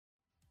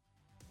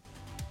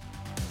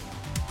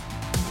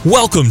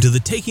Welcome to the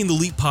Taking the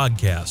Leap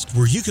podcast,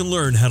 where you can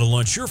learn how to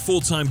launch your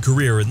full-time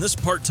career in this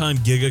part-time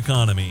gig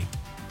economy.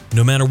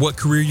 No matter what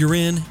career you're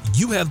in,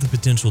 you have the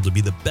potential to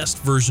be the best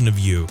version of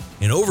you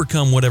and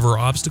overcome whatever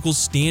obstacles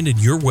stand in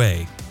your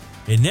way.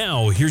 And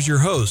now, here's your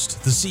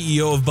host, the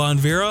CEO of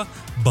Bonvera,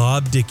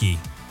 Bob Dickey.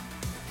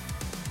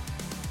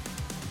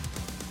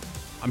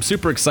 I'm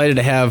super excited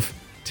to have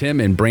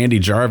Tim and Brandy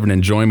Jarvinen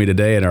join me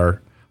today at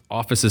our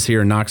offices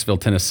here in Knoxville,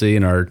 Tennessee,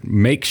 in our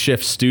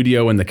makeshift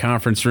studio in the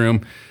conference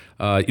room.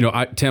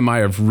 Tim, I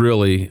have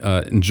really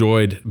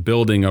enjoyed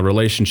building a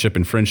relationship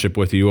and friendship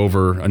with you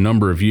over a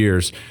number of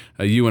years.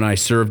 You and I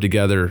served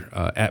together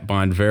at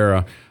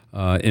Bonvera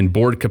in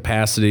board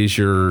capacities.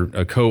 You're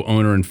a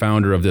co-owner and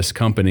founder of this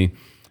company,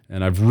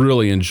 and I've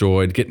really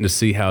enjoyed getting to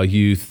see how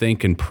you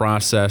think and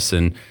process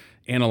and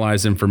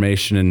analyze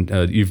information,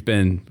 and you've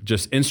been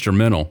just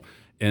instrumental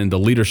in the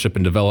leadership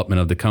and development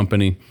of the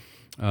company.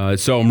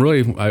 So I'm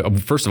really,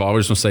 first of all, I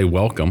just want to say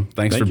welcome.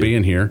 Thanks for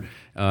being here.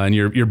 And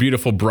your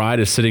beautiful bride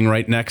is sitting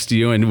right next to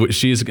you, and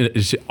she's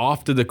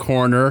off to the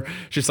corner.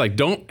 She's like,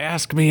 "Don't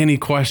ask me any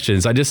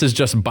questions. This is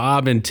just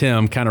Bob and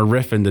Tim kind of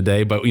riffing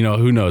today." But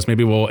who knows?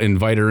 Maybe we'll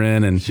invite her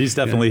in, and she's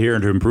definitely here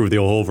to improve the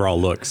overall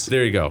looks.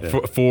 There you go,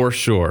 for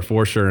sure.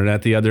 And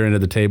at the other end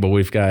of the table,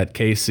 we've got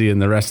Casey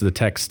and the rest of the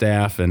tech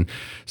staff. And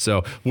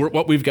so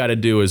what we've got to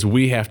do is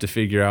we have to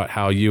figure out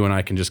how you and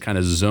I can just kind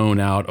of zone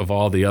out of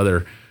all the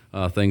other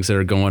things that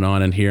are going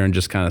on in here and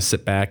just kind of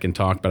sit back and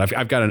talk. But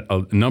I've got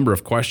a number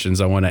of questions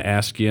I want to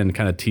ask you and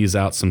kind of tease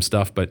out some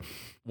stuff. But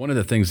one of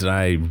the things that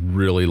I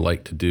really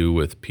like to do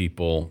with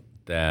people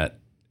that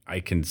I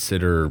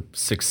consider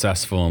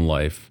successful in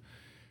life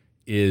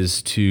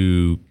is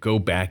to go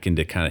back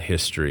into kind of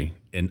history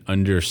and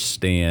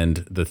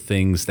understand the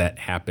things that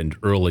happened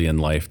early in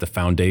life, the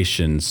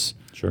foundations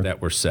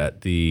that were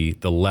set, the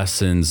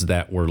lessons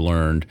that were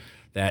learned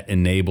that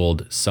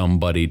enabled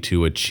somebody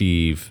to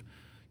achieve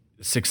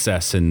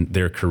success in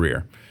their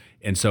career.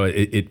 And so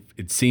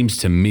it seems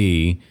to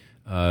me,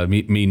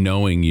 me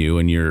knowing you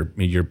and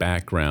your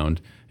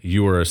background,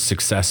 you were a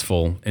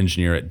successful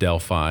engineer at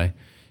Delphi.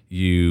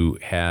 You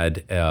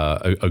had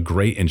a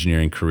great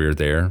engineering career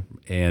there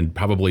and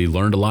probably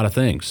learned a lot of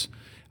things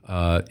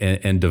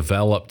and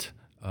developed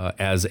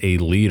as a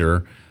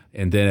leader.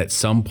 And then at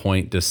some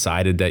point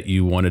decided that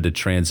you wanted to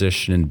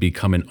transition and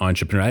become an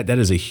entrepreneur. That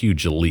is a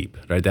huge leap,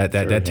 right?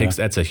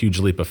 That's a huge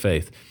leap of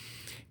faith.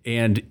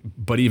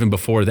 But even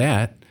before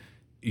that,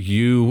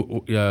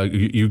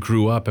 you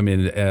grew up.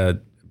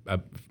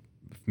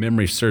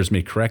 Memory serves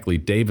me correctly,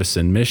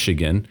 Davison,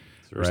 Michigan.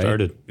 That's where it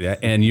started. Yeah,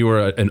 and you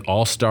were an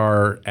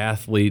all-star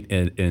athlete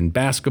in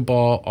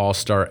basketball,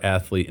 all-star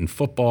athlete in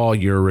football.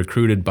 You're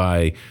recruited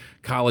by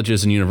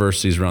colleges and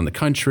universities around the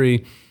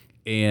country,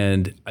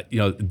 and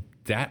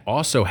that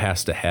also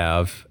has to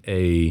have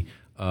a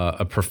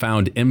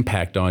profound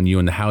impact on you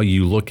and how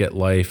you look at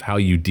life, how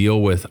you deal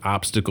with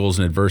obstacles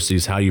and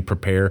adversities, how you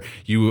prepare.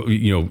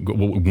 You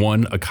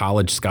won a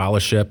college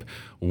scholarship,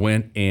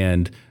 went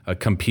and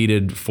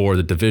competed for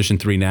the Division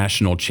III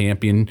national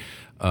champion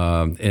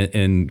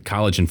in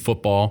college and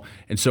football.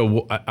 And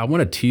so I want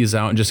to tease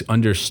out and just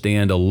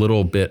understand a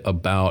little bit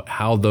about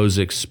how those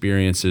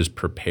experiences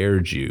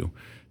prepared you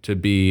to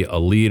be a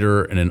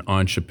leader and an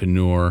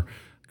entrepreneur,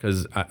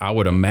 because I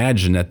would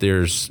imagine that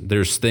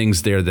there's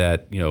things there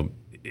that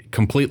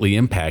completely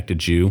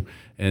impacted you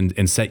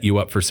and set you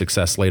up for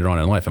success later on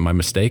in life. Am I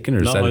mistaken,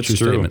 or is that a true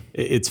statement?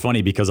 It's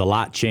funny because a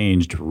lot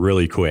changed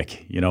really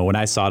quick. When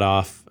I sought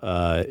off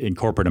in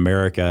corporate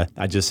America,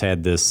 I just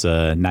had this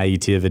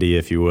naivety,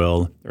 if you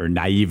will, or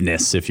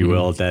naiveness, if you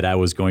will, that I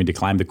was going to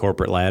climb the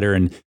corporate ladder,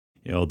 and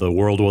the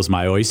world was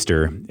my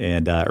oyster.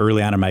 And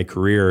early on in my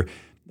career,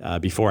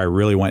 before I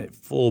really went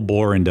full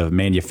bore into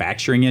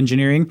manufacturing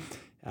engineering,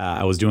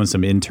 I was doing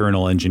some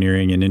internal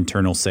engineering and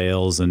internal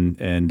sales,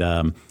 and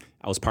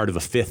I was part of a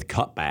fifth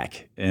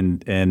cutback.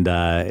 And when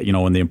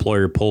the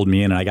employer pulled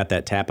me in and I got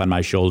that tap on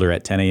my shoulder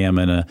at 10 a.m.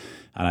 and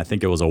I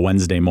think it was a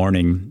Wednesday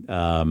morning,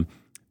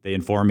 they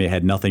informed me it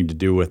had nothing to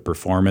do with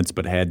performance,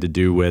 but had to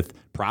do with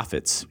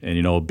profits.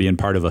 And, being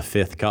part of a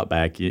fifth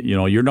cutback,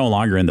 you're no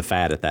longer in the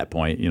fat at that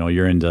point.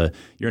 You're into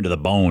the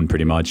bone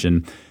pretty much.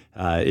 And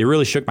it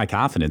really shook my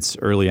confidence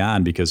early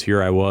on, because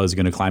here I was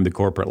going to climb the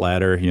corporate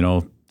ladder,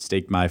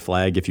 stake my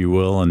flag, if you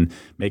will, and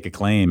make a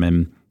claim.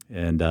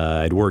 And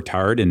I'd worked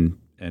hard and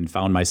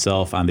found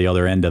myself on the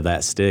other end of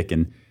that stick.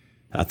 And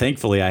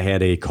thankfully, I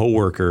had a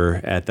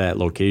coworker at that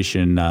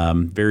location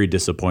very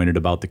disappointed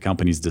about the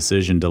company's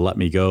decision to let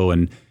me go,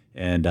 and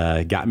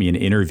got me an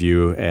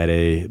interview at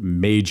a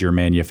major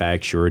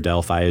manufacturer,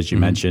 Delphi, as you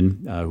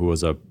mentioned, who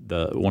was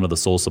one of the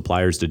sole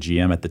suppliers to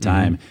GM at the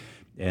time.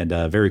 And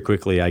very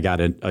quickly, I got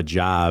a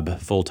job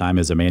full-time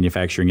as a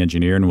manufacturing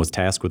engineer and was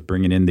tasked with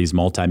bringing in these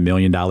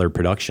multi-million-dollar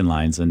production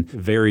lines. And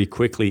very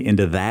quickly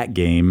into that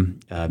game,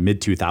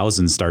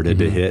 mid-2000s started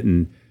to hit,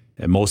 and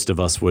most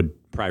of us would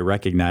probably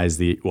recognize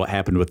what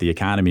happened with the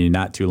economy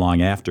not too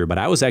long after. But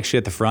I was actually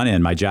at the front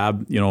end. My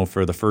job,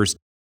 for the first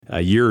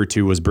year or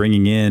two was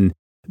bringing in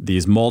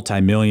these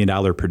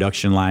multi-million-dollar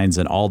production lines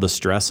and all the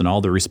stress and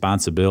all the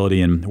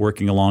responsibility and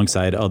working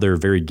alongside other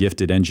very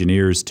gifted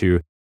engineers to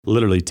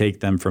literally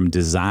take them from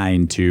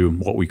design to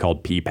what we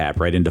called PPAP,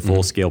 right into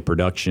full-scale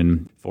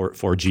production for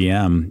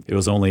GM. It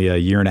was only a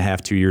year and a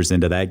half, 2 years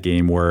into that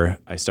game where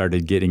I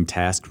started getting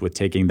tasked with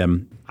taking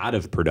them out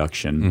of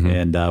production.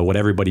 And what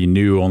everybody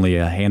knew only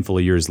a handful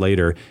of years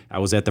later, I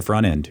was at the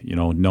front end,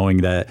 knowing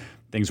that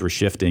things were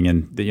shifting.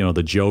 And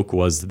the joke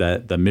was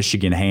that the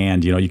Michigan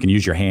hand, you can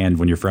use your hand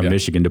when you're from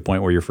Michigan to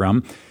point where you're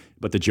from.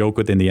 But the joke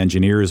within the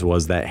engineers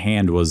was that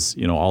hand was,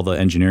 all the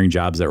engineering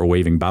jobs that were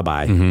waving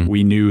bye-bye.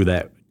 We knew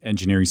that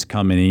engineers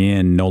coming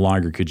in no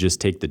longer could just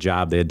take the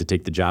job. They had to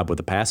take the job with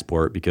a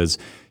passport because,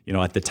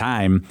 at the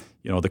time,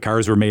 the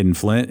cars were made in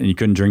Flint and you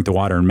couldn't drink the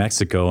water in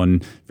Mexico.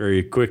 And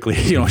very quickly,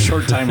 a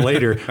short time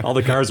later, all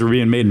the cars were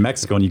being made in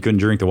Mexico and you couldn't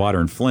drink the water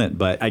in Flint.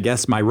 But I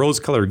guess my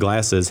rose-colored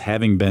glasses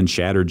having been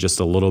shattered just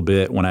a little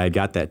bit when I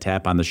got that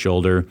tap on the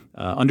shoulder,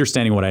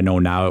 understanding what I know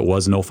now, it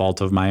was no fault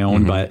of my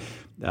own, but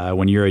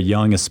when you're a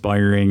young,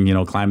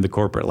 aspiring, climb the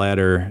corporate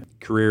ladder,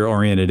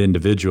 career-oriented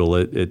individual,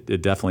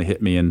 it definitely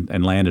hit me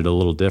and landed a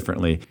little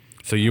differently.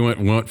 So you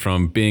went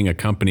from being a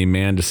company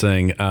man to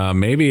saying,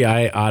 maybe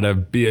I ought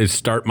to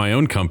start my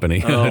own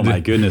company. Oh, my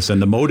goodness.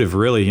 And the motive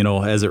really,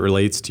 as it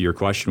relates to your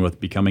question with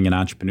becoming an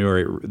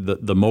entrepreneur,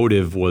 the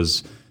motive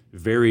was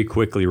very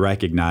quickly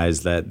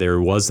recognized that there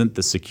wasn't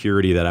the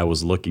security that I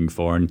was looking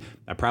for. And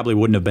I probably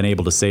wouldn't have been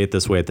able to say it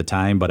this way at the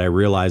time, but I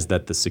realized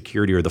that the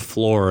security or the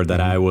floor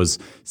that I was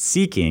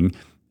seeking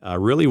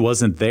really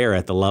wasn't there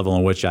at the level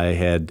in which I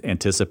had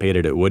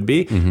anticipated it would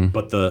be.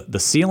 But the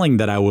ceiling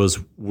that I was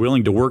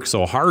willing to work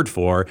so hard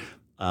for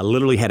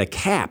literally had a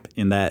cap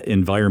in that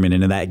environment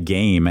and in that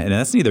game. And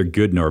that's neither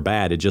good nor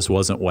bad. It just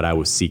wasn't what I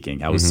was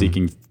seeking. I was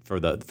seeking for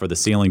the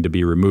ceiling to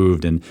be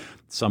removed and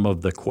some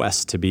of the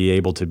quest to be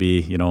able to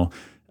be,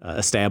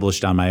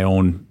 established on my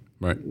own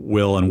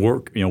will and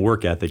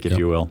work ethic, if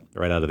you will,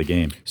 right out of the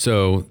game.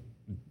 So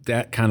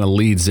that kind of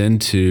leads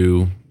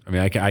into,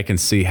 I can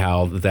see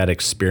how that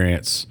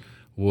experience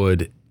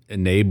would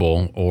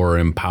enable or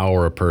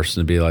empower a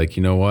person to be like,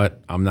 you know what,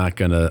 I'm not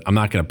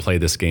gonna play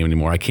this game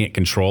anymore. I can't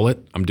control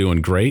it. I'm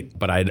doing great,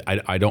 but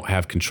I don't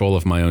have control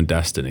of my own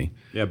destiny.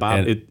 Yeah,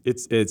 Bob,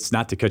 it's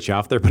not to cut you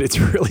off there, but it's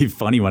really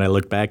funny when I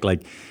look back,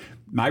 like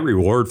my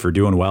reward for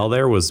doing well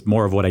there was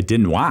more of what I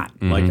didn't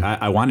want. Like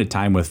I wanted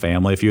time with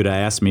family. If you'd have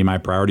asked me my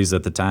priorities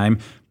at the time,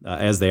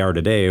 as they are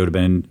today, it would have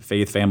been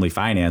faith, family,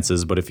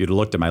 finances. But if you'd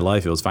looked at my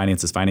life, it was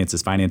finances,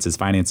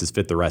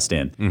 fit the rest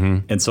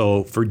in. And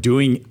so for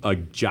doing a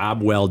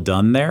job well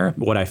done there,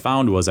 what I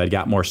found was I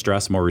got more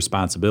stress, more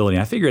responsibility.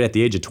 And I figured at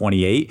the age of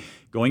 28,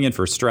 going in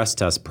for a stress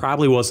test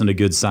probably wasn't a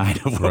good sign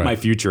of what my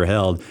future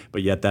held.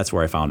 But yet that's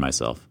where I found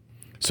myself.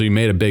 So you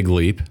made a big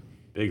leap.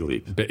 Big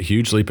leap.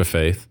 Huge leap of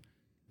faith.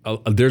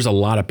 There's a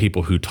lot of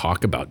people who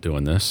talk about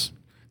doing this.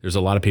 There's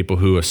a lot of people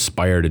who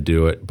aspire to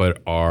do it,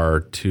 but are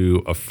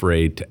too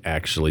afraid to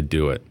actually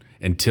do it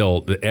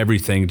until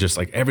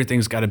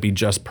everything's got to be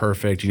just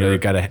perfect. You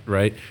got to,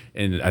 right?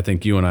 And I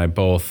think you and I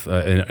both,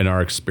 in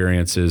our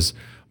experiences,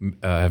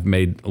 have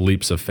made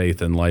leaps of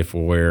faith in life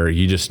where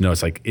you just know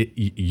it's like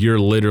you're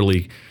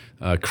literally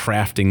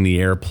crafting the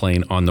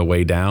airplane on the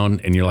way down,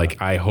 and you're like,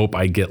 I hope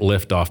I get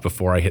liftoff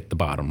before I hit the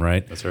bottom,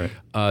 right? That's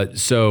right.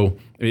 So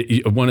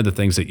one of the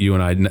things that you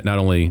and I, not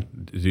only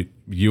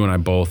you and I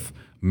both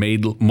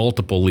made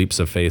multiple leaps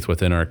of faith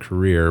within our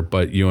career,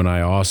 but you and I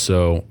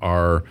also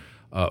are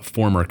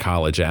former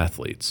college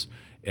athletes.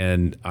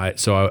 And I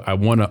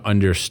want to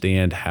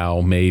understand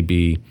how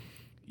maybe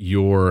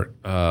your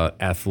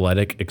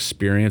athletic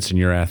experience and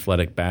your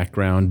athletic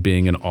background,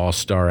 being an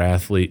all-star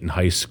athlete in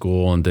high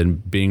school and then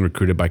being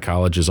recruited by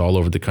colleges all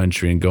over the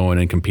country and going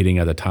and competing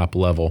at the top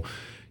level,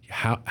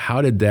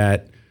 how did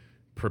that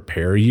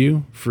prepare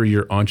you for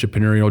your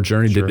entrepreneurial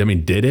journey?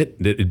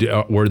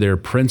 Sure. Were there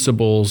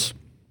principles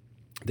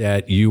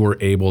that you were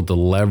able to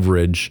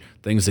leverage,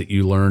 things that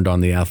you learned on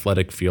the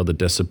athletic field, the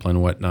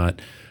discipline, whatnot,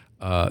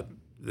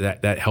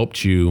 that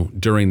helped you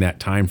during that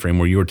time frame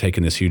where you were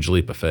taking this huge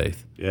leap of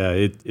faith? Yeah,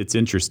 it's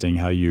interesting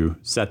how you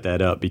set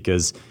that up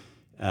because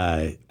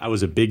I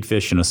was a big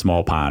fish in a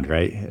small pond,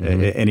 right?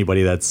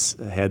 Anybody that's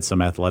had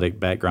some athletic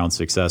background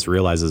success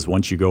realizes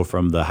once you go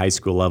from the high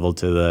school level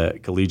to the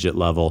collegiate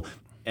level,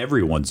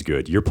 everyone's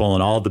good. You're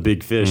pulling all the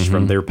big fish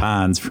from their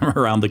ponds from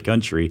around the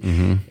country.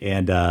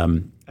 And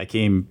I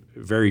came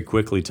very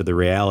quickly to the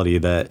reality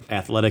that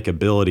athletic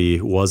ability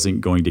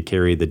wasn't going to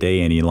carry the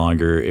day any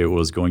longer. It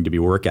was going to be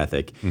work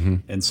ethic.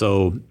 And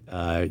so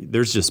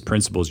there's just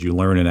principles you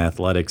learn in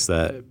athletics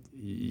that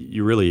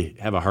you really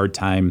have a hard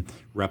time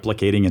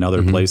replicating in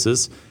other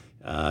places.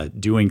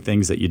 Doing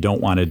things that you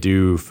don't want to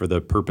do for the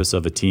purpose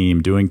of a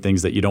team, doing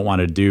things that you don't want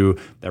to do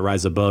that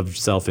rise above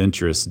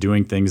self-interest,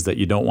 doing things that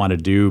you don't want to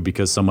do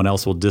because someone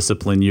else will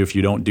discipline you if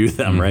you don't do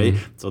them, right?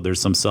 So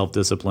there's some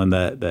self-discipline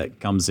that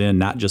comes in,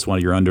 not just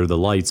when you're under the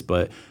lights,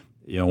 but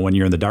when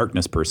you're in the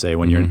darkness per se,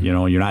 when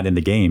you're not in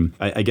the game.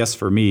 I guess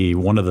for me,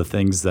 one of the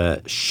things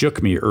that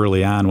shook me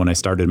early on when I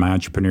started my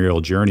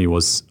entrepreneurial journey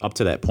was up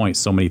to that point,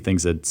 so many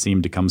things had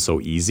seemed to come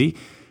so easy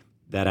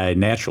that I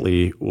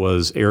naturally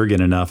was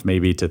arrogant enough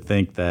maybe to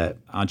think that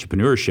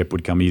entrepreneurship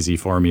would come easy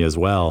for me as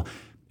well.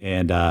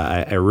 And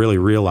I really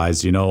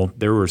realized,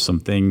 there were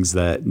some things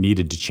that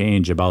needed to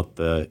change about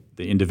the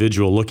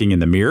individual looking in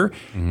the mirror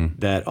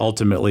that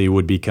ultimately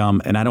would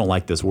become, and I don't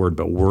like this word,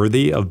 but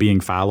worthy of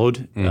being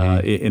followed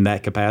in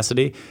that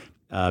capacity,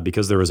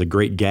 because there was a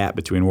great gap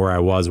between where I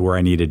was, where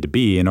I needed to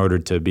be in order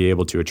to be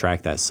able to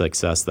attract that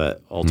success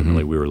that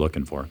ultimately we were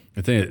looking for.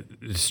 The thing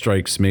that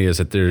strikes me is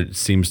that there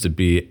seems to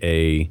be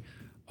a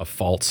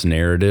false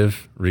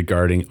narrative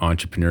regarding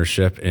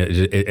entrepreneurship.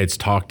 It's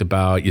talked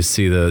about. You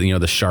see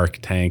the Shark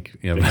Tank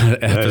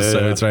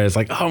episodes, right? It's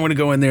like, I'm going to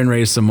go in there and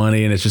raise some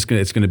money, and it's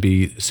going to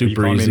be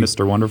super Are you easy. calling me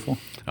Mr. Wonderful?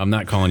 I'm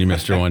not calling you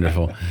Mr.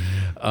 Wonderful,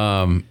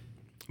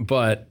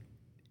 but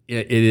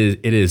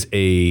it is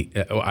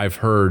I've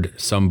heard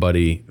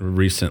somebody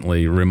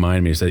recently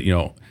remind me is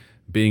that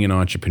being an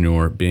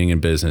entrepreneur, being in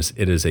business,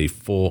 it is a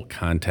full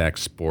contact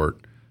sport,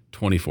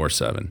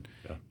 24/7.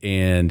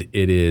 And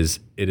it's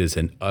a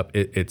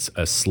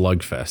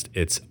slugfest.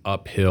 It's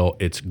uphill.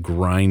 It's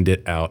grind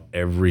it out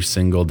every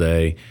single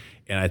day.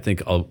 And I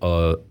think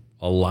a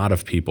lot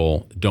of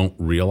people don't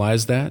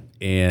realize that.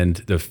 And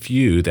the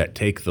few that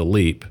take the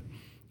leap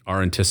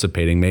are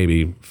anticipating,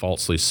 maybe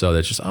falsely so,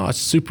 that's just, it's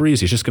super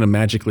easy. It's just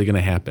magically going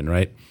to happen,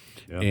 right?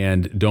 Yep.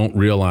 And don't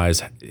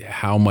realize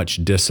how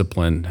much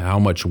discipline, how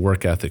much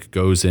work ethic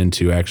goes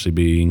into actually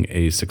being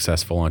a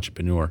successful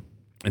entrepreneur.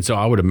 And so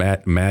I would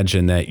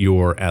imagine that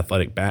your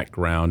athletic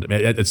background,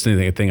 it's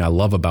the thing I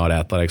love about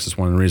athletics. It's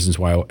one of the reasons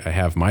why I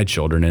have my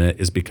children in it,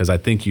 is because I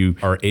think you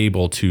are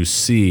able to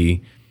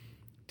see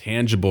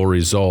tangible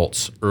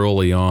results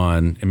early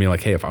on. I mean,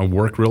 like, hey, if I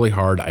work really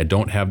hard, I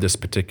don't have this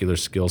particular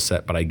skill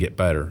set, but I get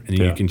better. And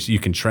you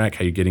can track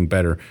how you're getting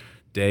better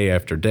day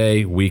after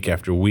day, week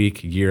after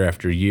week, year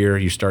after year.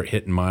 You start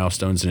hitting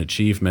milestones and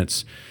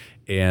achievements.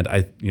 And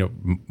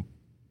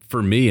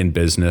for me in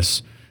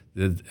business,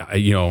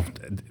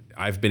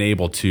 I've been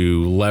able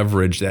to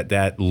leverage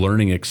that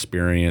learning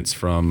experience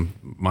from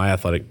my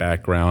athletic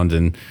background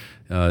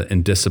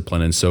and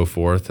discipline and so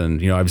forth.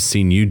 And I've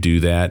seen you do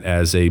that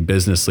as a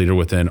business leader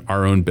within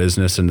our own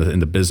business and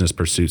the business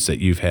pursuits that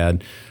you've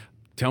had.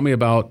 Tell me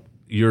about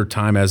your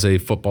time as a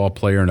football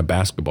player and a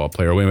basketball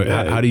player.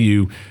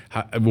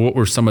 What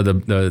were some of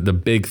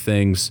the big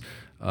things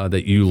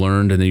that you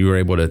learned and that you were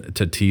able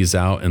to tease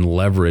out and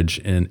leverage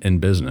in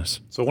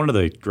business? So one of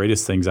the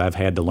greatest things I've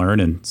had to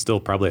learn, and still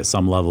probably at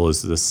some level,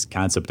 is this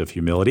concept of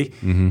humility.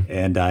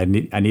 And I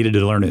needed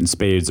to learn it in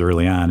spades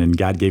early on, and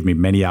God gave me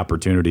many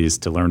opportunities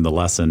to learn the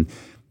lesson.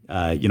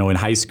 In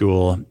high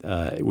school,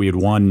 we had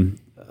won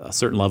a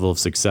certain level of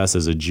success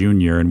as a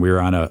junior, and we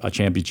were on a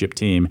championship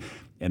team.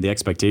 And the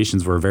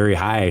expectations were very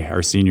high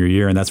our senior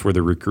year, and that's where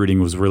the recruiting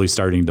was really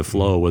starting to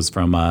flow, was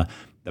from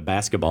the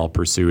basketball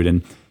pursuit.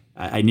 And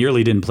I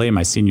nearly didn't play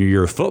my senior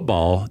year of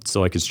football,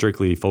 so I could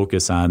strictly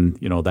focus on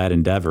that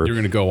endeavor. You're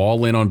going to go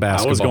all in on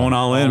basketball. I was going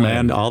all in,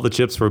 man. All the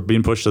chips were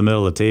being pushed to the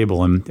middle of the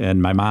table,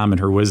 and my mom and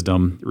her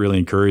wisdom really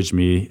encouraged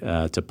me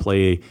to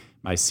play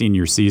my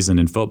senior season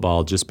in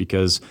football, just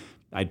because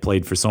I'd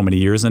played for so many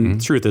years.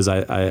 And the truth is,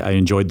 I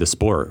enjoyed the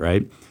sport,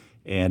 right?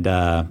 And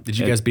did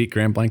you guys beat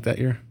Grand Blanc that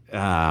year?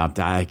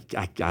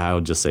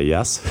 I'll just say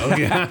yes.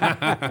 Okay.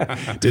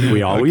 Didn't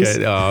we always?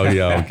 Okay. Oh,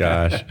 yeah. Oh,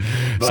 gosh.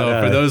 But, so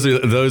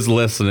for those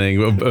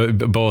listening,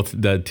 both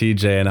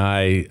TJ and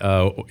I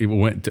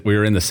we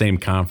were in the same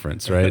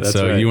conference, right? That's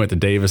so right. You went to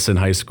Davison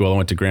High School. I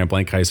went to Grand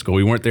Blanc High School.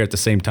 We weren't there at the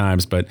same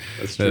times, but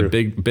that's true.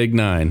 Big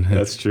nine.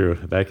 That's true.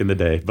 Back in the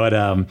day. But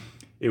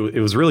it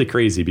was really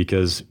crazy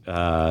because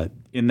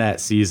in that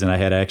season, I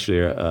had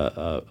actually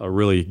a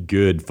really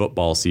good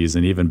football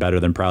season, even better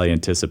than probably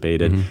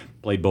anticipated.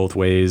 Played both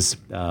ways,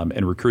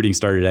 and recruiting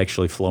started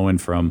actually flowing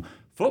from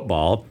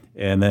football,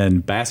 and then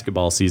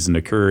basketball season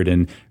occurred.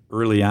 And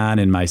early on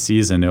in my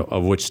season,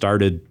 of which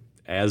started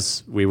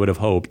as we would have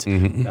hoped,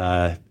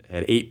 had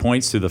 8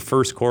 points through the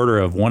first quarter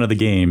of one of the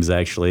games,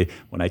 actually,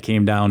 when I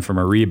came down from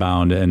a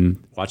rebound and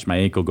watched my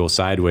ankle go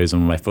sideways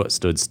and my foot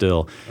stood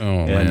still.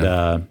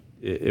 Man.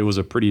 It was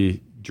a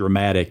pretty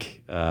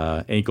dramatic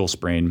ankle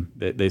sprain.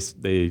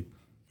 They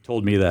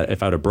told me that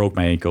if I'd have broke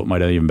my ankle, it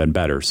might have even been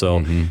better.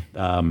 So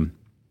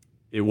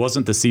it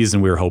wasn't the season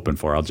we were hoping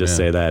for. I'll just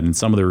say that. And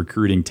some of the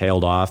recruiting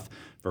tailed off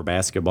for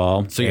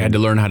basketball. So you had to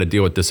learn how to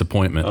deal with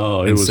disappointment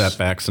and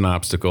setbacks and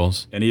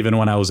obstacles. And even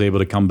when I was able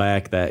to come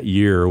back that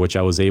year, which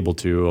I was able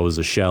to, I was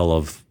a shell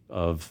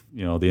of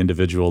the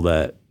individual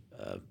that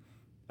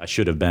I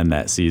should have been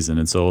that season.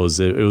 And so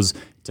it was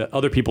to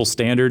other people's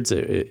standards,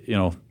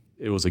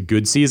 it was a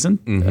good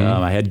season.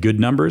 I had good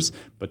numbers,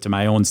 but to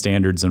my own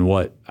standards and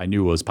what I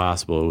knew was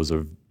possible, it was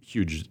a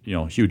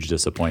huge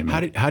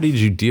disappointment. How did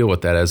you deal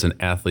with that as an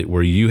athlete,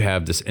 where you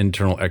have this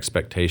internal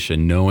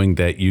expectation, knowing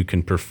that you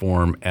can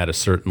perform at a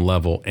certain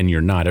level and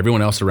you're not?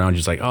 Everyone else around you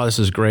is like, oh, this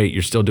is great,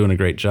 you're still doing a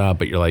great job,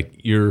 but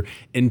you're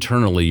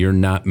internally, you're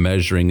not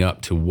measuring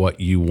up to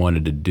what you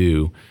wanted to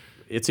do.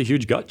 It's a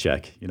huge gut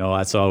check.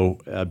 So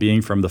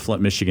being from the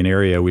Flint, Michigan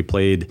area, we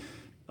played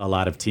a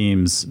lot of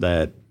teams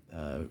that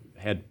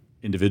had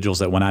individuals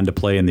that went on to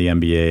play in the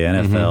NBA,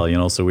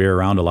 NFL, so we were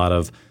around a lot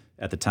of,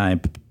 at the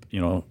time,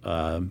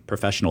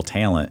 professional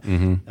talent.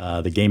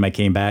 The game I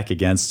came back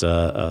against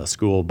a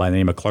school by the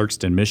name of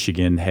Clarkston,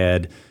 Michigan,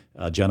 had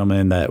a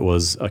gentleman that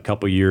was a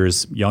couple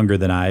years younger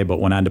than I, but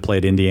went on to play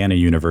at Indiana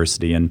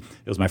University. And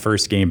it was my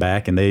first game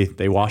back, and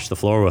they washed the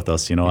floor with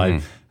us. I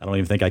don't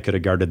even think I could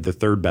have guarded the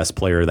third best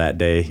player that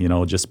day,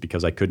 just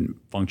because I couldn't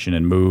function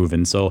and move.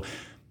 And so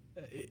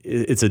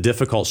it's a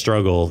difficult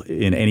struggle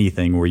in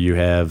anything where you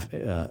have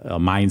a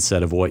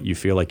mindset of what you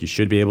feel like you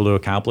should be able to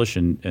accomplish,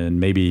 and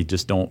maybe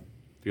just don't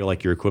feel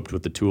like you're equipped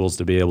with the tools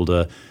to be able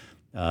to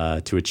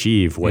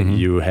achieve what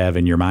you have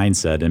in your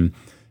mindset. And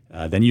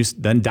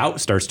then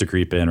doubt starts to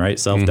creep in, right?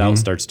 Self-doubt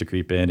starts to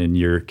creep in, and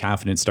your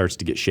confidence starts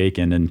to get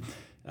shaken. And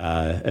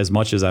as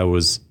much as I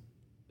was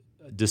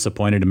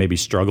disappointed and maybe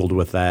struggled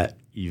with that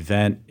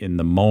event in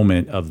the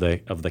moment of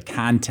the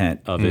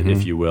content of it,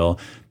 if you will,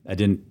 I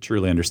didn't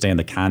truly understand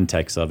the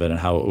context of it and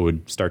how it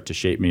would start to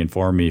shape me and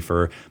form me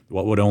for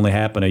what would only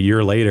happen a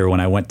year later when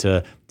I went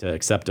to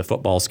accept a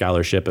football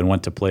scholarship and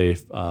went to play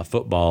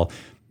football.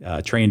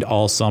 Trained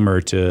all summer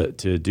to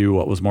do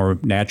what was more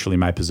naturally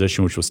my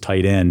position, which was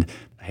tight end.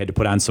 I had to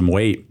put on some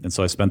weight, and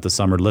so I spent the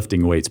summer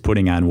lifting weights,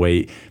 putting on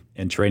weight,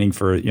 and training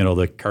for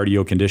the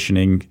cardio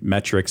conditioning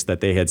metrics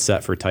that they had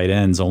set for tight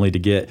ends, only to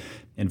get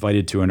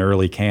invited to an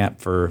early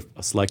camp for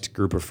a select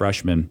group of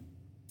freshmen.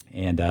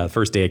 And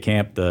first day of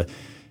camp, the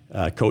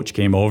coach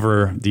came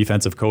over,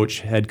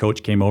 head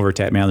coach came over,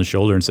 tapped me on the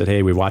shoulder and said,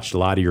 "Hey, we watched a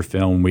lot of your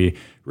film. We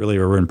really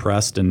were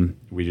impressed, and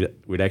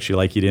we'd actually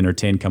like you to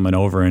entertain coming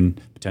over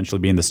and potentially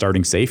being the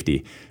starting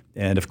safety."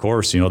 And of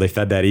course, they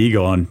fed that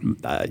ego. And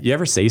you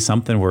ever say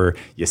something where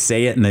you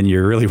say it and then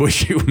you really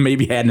wish you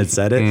maybe hadn't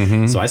said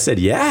it? So I said,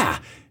 yeah.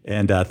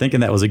 And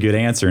thinking that was a good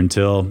answer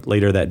until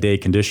later that day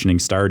conditioning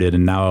started.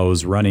 And now I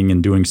was running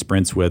and doing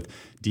sprints with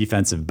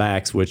defensive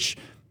backs, which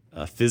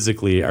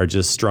physically are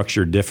just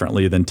structured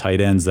differently than tight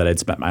ends that I'd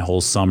spent my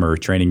whole summer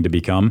training to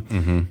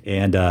become.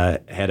 And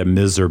had a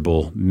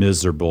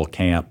miserable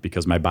camp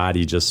because my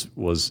body just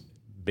was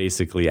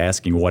basically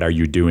asking, what are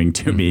you doing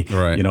to me?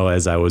 Right.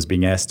 As I was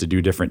being asked to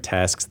do different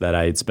tasks that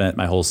I had spent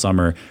my whole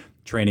summer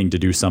training to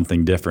do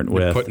something different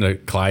with. Putting a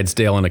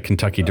Clydesdale in a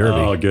Kentucky Derby.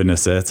 Oh,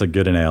 goodness. That's a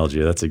good analogy.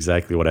 That's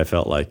exactly what I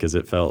felt like, because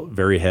it felt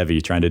very heavy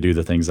trying to do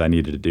the things I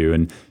needed to do,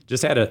 and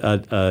just had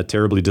a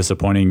terribly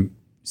disappointing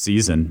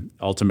season,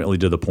 ultimately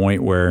to the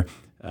point where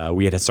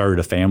we had started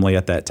a family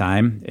at that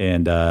time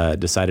and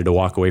decided to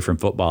walk away from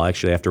football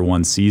actually after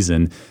one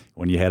season,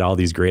 when you had all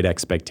these great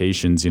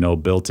expectations,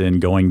 built in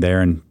going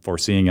there and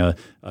foreseeing a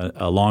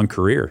long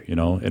career,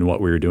 in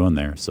what we were doing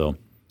there. So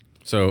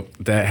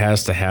that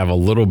has to have a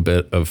little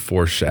bit of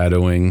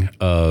foreshadowing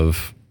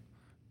of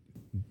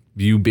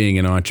you being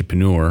an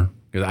entrepreneur.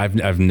 Because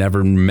I've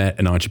never met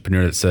an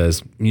entrepreneur that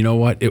says, you know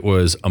what, it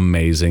was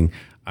amazing.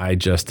 I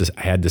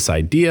had this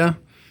idea,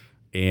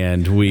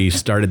 and we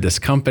started this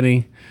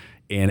company,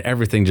 and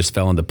everything just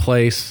fell into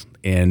place,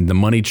 and the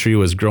money tree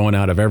was growing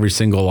out of every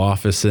single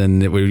office,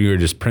 and we were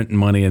just printing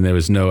money, and there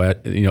was no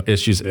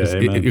issues.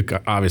 Yeah,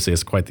 obviously,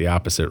 it's quite the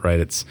opposite, right?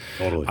 It's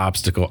totally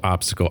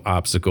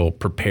obstacle,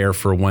 prepare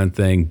for one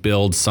thing,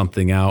 build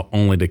something out,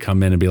 only to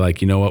come in and be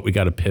like, you know what, we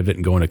got to pivot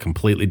and go in a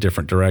completely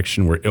different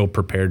direction. We're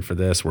ill-prepared for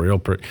this.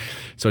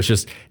 So it's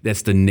just,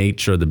 that's the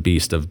nature of the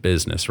beast of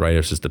business, right?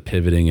 It's just the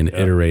pivoting and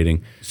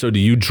iterating. So do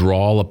you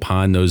draw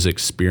upon those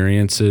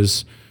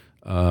experiences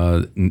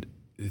in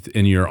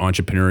your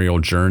entrepreneurial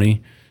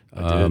journey?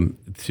 And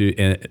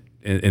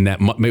that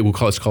maybe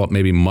let's call it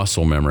maybe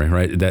muscle memory,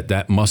 right?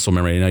 That muscle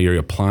memory. Now you're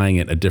applying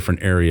it in a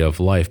different area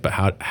of life, but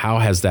how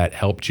has that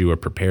helped you or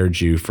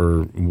prepared you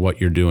for what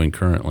you're doing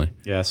currently?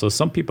 Yeah. So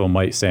some people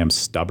might say I'm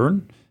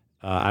stubborn.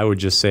 I would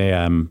just say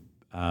I'm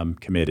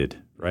committed,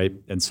 right?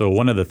 And so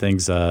one of the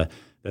things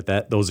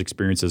those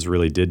experiences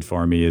really did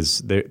for me is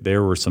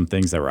there were some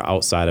things that were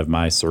outside of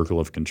my circle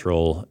of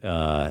control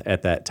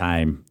at that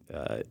time,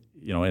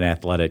 in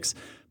athletics.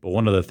 But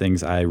one of the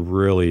things I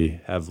really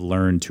have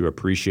learned to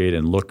appreciate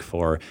and look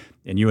for,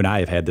 and you and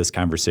I have had this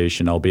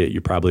conversation, albeit you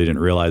probably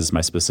didn't realize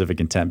my specific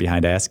intent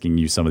behind asking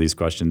you some of these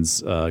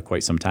questions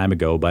quite some time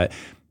ago, but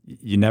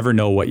you never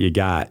know what you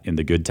got in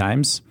the good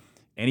times.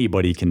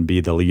 Anybody can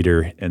be the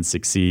leader and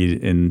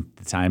succeed in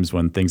the times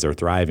when things are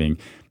thriving.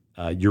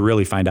 You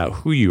really find out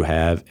who you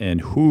have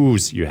and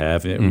whose you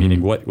have,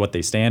 meaning what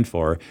they stand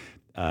for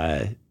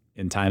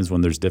in times when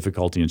there's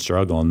difficulty and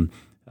struggle. And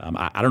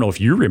I don't know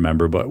if you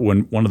remember, but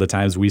when one of the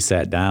times we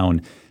sat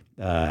down,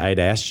 I had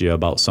asked you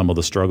about some of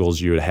the struggles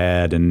you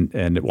had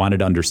and wanted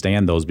to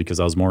understand those, because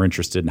I was more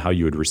interested in how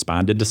you had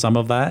responded to some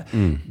of that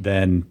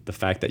than the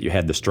fact that you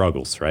had the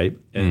struggles, right?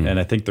 And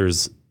I think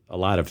there's a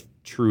lot of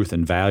truth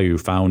and value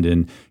found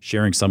in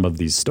sharing some of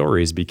these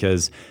stories,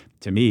 because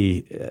to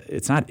me,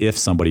 it's not if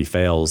somebody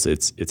fails,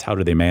 it's how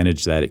do they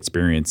manage that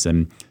experience.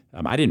 And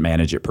I didn't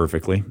manage it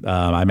perfectly.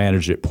 I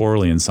managed it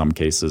poorly in some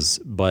cases,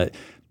 but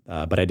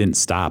I didn't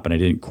stop and I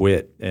didn't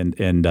quit.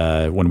 And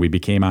when we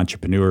became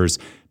entrepreneurs,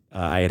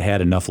 I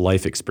had enough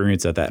life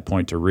experience at that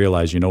point to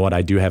realize, you know what,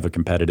 I do have a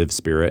competitive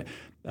spirit.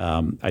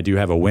 I do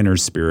have a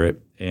winner's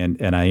spirit,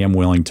 and I am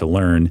willing to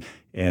learn.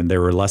 And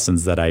there were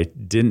lessons that I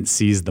didn't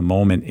seize the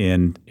moment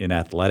in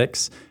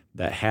athletics,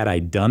 that had I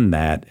done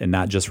that and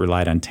not just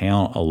relied on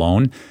talent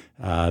alone,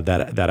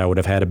 that I would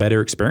have had a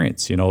better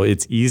experience. You know,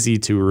 it's easy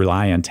to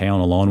rely on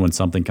talent alone when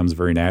something comes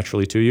very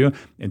naturally to you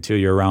until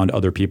you're around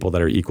other people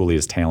that are equally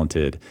as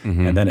talented.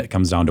 And then it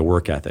comes down to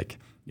work ethic.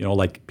 You know,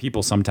 like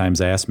people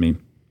sometimes ask me,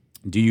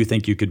 do you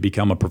think you could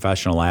become a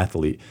professional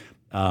athlete?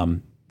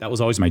 That was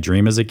always my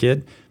dream as a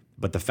kid.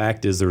 But the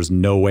fact is, there's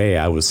no way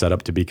I was set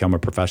up to become a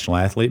professional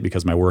athlete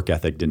because my work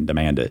ethic didn't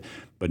demand it.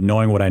 But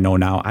knowing what I know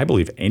now, I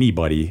believe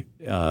anybody,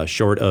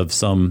 short of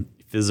some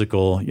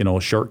physical,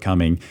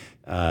 shortcoming,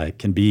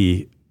 can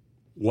be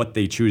what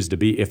they choose to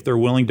be if they're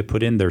willing to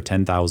put in their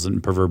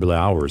 10,000 proverbial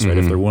hours, right?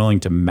 If they're willing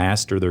to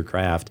master their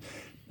craft.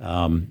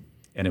 And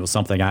it was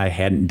something I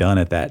hadn't done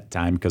at that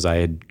time because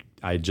I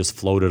just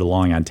floated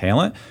along on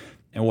talent.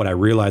 And what I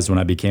realized when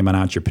I became an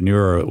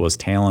entrepreneur was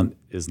talent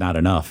is not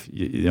enough.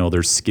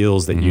 There's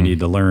skills that you need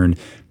to learn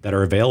that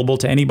are available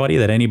to anybody,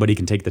 that anybody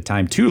can take the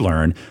time to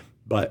learn.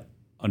 But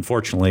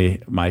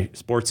unfortunately, my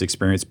sports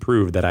experience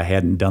proved that I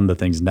hadn't done the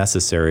things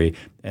necessary,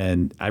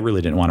 and I really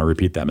didn't want to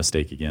repeat that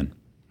mistake again.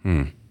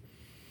 One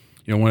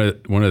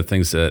of the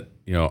things that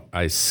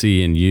I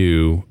see in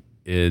you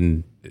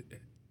in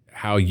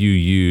how you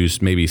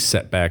use maybe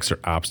setbacks or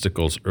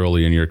obstacles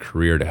early in your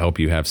career to help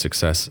you have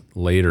success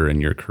later in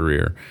your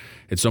career.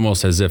 It's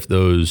almost as if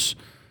those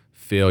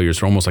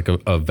failures are almost like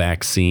a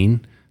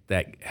vaccine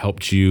that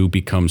helped you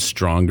become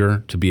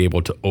stronger to be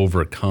able to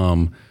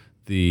overcome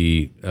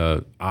the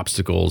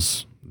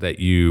obstacles that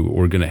you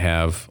were going to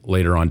have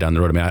later on down the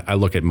road. I mean, I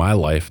look at my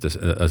life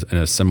in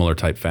a similar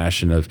type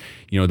fashion of,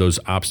 those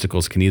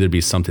obstacles can either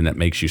be something that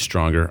makes you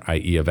stronger,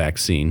 i.e. a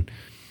vaccine,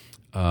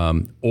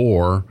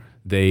 or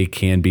they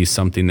can be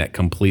something that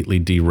completely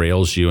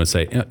derails you and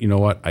say, you know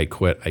what, I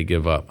quit, I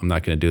give up, I'm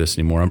not going to do this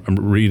anymore. I'm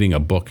reading a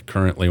book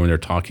currently when they're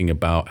talking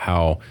about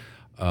how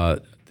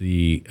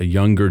the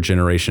younger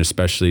generation,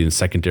 especially in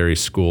secondary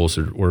schools,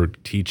 we're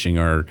teaching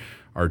our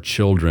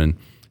children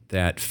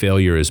that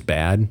failure is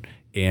bad,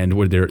 and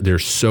where they're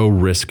so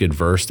risk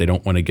adverse, they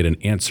don't want to get an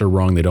answer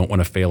wrong, they don't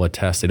want to fail a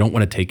test, they don't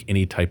want to take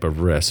any type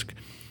of risk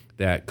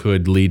that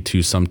could lead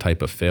to some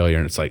type of failure.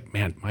 And it's like,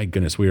 man, my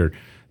goodness, we are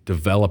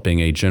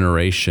developing a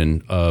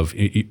generation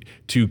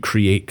to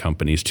create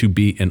companies, to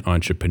be an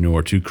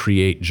entrepreneur, to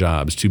create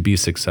jobs, to be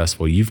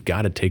successful. You've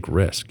got to take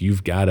risk.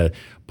 You've got to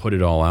put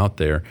it all out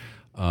there.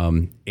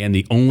 And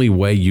the only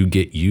way you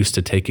get used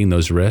to taking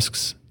those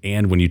risks,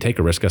 and when you take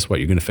a risk, guess what?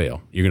 You're going to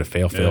fail. You're going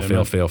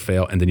to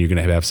fail, and then you're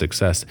going to have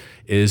success,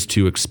 is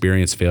to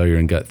experience failure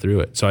and get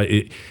through it. So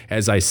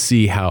as I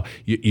see how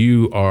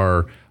you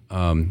are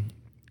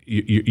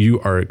you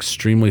are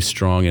extremely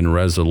strong and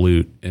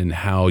resolute in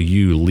how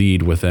you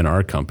lead within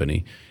our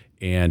company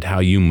and how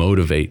you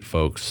motivate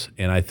folks.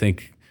 And I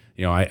think,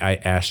 I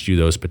asked you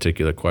those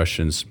particular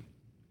questions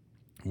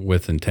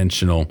with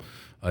intentional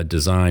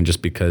design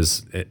just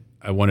because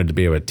I wanted to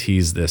be able to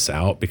tease this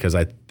out, because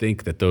I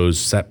think that those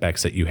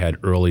setbacks that you had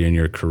early in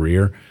your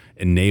career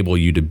enable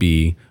you to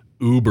be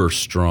uber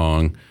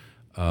strong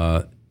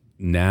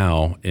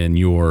now in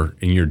your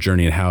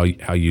journey and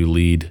how you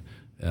lead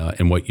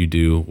and what you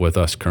do with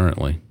us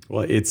currently.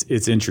 Well,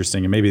 it's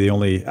interesting, and maybe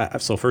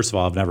so first of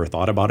all, I've never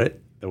thought about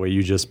it the way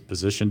you just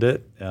positioned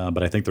it,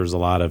 but I think there's a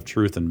lot of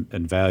truth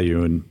and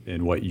value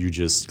in what you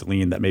just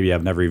gleaned that maybe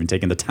I've never even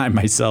taken the time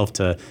myself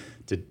to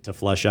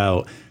flesh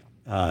out.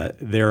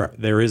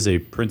 There is a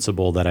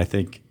principle that I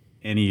think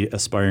any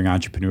aspiring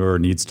entrepreneur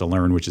needs to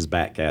learn, which is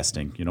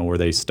backcasting, where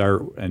they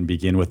start and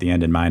begin with the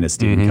end in mind, as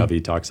Stephen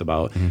Covey talks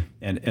about,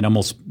 and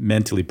almost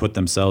mentally put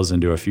themselves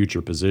into a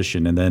future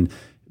position, and then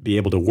be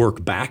able to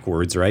work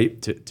backwards,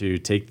 right, to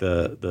take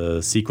the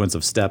sequence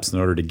of steps in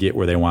order to get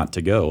where they want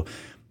to go.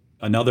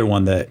 Another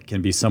one that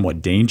can be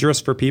somewhat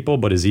dangerous for people,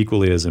 but is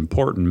equally as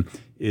important,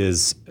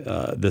 is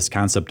this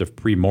concept of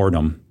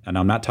pre-mortem. And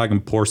I'm not talking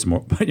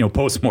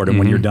post-mortem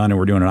when you're done and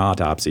we're doing an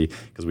autopsy,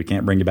 because we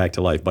can't bring you back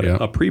to life. But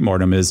a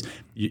pre-mortem is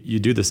you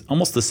do this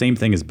almost the same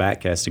thing as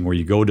backcasting, where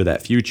you go to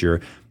that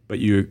future, but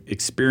you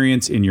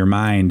experience in your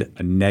mind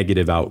a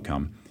negative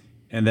outcome.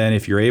 And then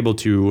if you're able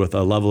to, with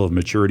a level of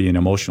maturity and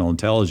emotional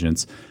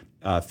intelligence,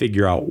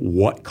 figure out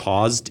what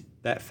caused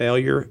that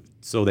failure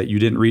so that you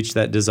didn't reach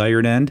that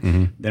desired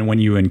end, then when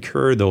you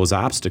incur those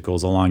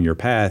obstacles along your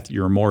path,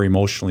 you're more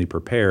emotionally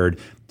prepared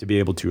to be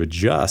able to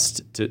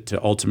adjust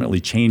to ultimately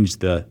change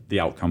the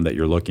outcome that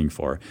you're looking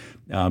for.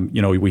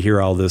 We hear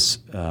all this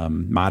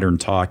modern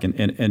talk,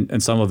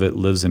 and some of it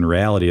lives in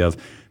reality of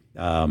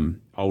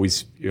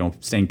always,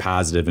 staying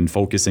positive and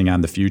focusing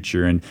on the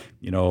future, and,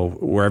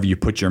 wherever you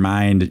put your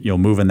mind,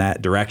 move in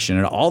that direction,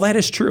 and all that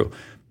is true.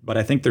 But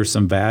I think there's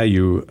some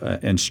value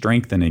and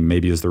strengthening,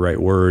 maybe is the right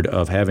word,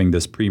 of having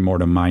this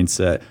pre-mortem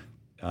mindset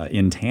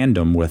in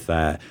tandem with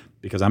that.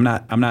 Because I'm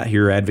not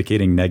here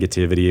advocating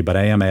negativity, but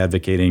I am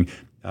advocating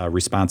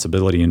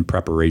responsibility and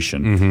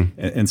preparation.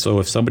 And so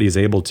if somebody is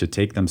able to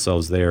take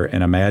themselves there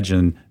and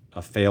imagine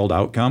a failed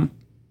outcome,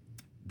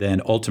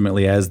 then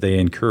ultimately as they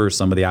incur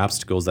some of the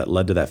obstacles that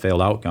led to that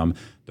failed outcome,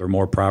 they're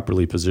more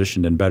properly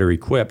positioned and better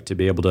equipped to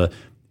be able to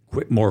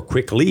more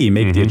quickly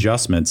make the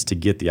adjustments to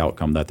get the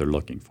outcome that they're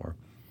looking for.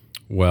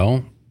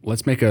 Well,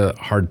 let's make a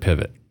hard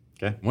pivot.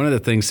 Okay. One of the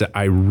things that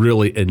I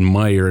really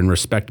admire and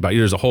respect about you,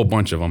 there's a whole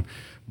bunch of them,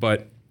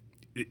 but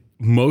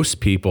most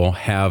people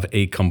have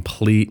a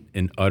complete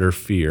and utter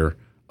fear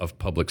of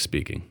public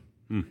speaking.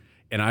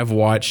 And I've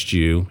watched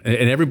you,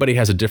 and everybody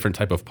has a different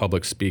type of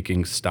public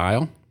speaking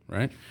style,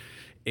 right?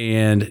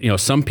 And,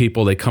 some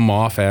people, they come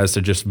off as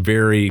they're just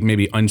very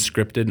maybe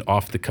unscripted,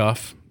 off the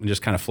cuff, and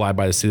just kind of fly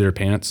by the seat of their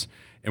pants.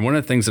 And one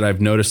of the things that I've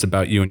noticed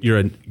about you, and you're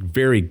a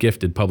very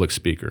gifted public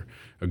speaker,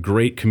 a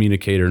great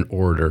communicator and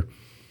orator,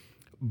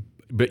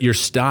 but your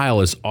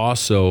style is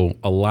also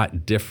a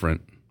lot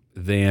different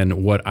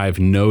than what I've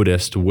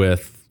noticed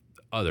with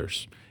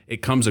others.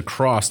 It comes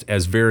across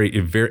as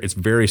it's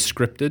very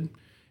scripted.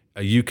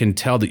 You can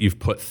tell that you've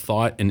put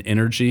thought and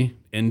energy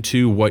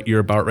into what you're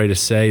about ready to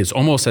say. It's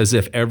almost as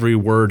if every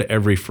word,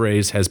 every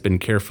phrase has been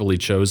carefully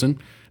chosen.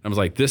 I was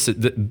like,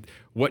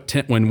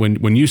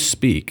 when you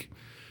speak,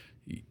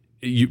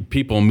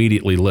 people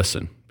immediately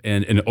listen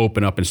and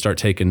open up and start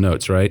taking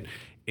notes, right?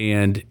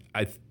 And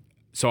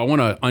so I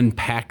want to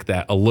unpack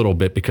that a little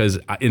bit, because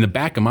in the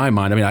back of my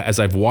mind, as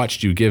I've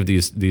watched you give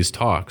these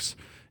talks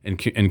and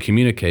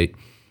communicate,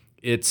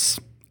 it's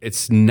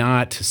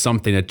not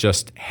something that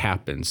just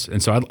happens.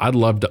 And so I'd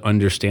love to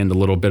understand a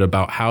little bit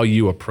about how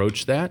you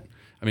approach that.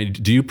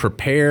 Do you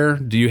prepare?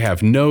 Do you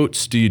have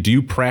notes? Do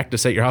you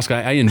practice at your house?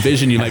 I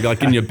envision you maybe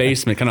like in your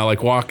basement, kind of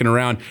like walking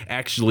around,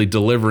 actually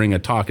delivering a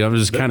talk. I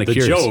was just kind of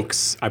curious. The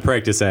jokes I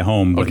practice at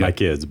home with my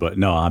kids, but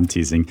no, I'm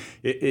teasing.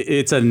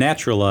 It's a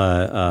natural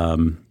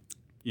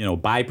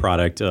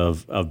byproduct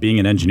of being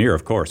an engineer,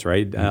 of course,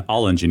 right?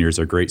 All engineers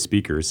are great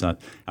speakers. I'm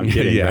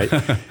kidding,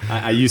 right?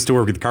 I used to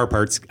work with car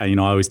parts. I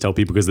always tell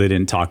people because they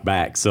didn't talk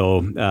back.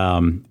 So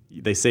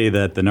they say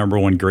that the number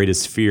one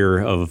greatest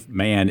fear of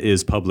man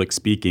is public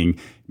speaking,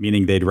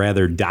 meaning they'd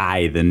rather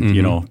die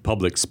than,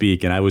 public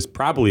speak. And I was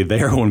probably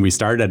there when we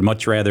started. I'd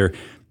much rather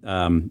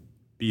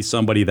be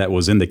somebody that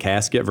was in the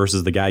casket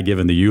versus the guy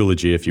giving the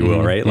eulogy, if you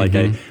will, right? Like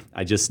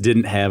I just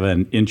didn't have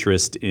an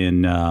interest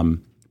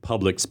in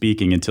public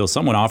speaking until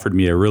someone offered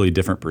me a really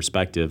different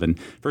perspective. And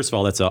first of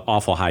all, that's an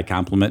awful high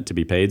compliment to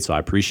be paid, so I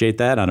appreciate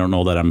that. I don't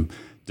know that I'm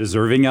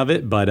deserving of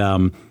it, but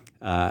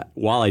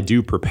while I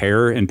do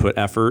prepare and put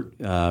effort,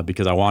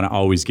 because I want to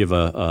always give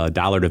a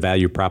dollar to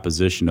value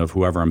proposition of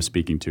whoever I'm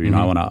speaking to.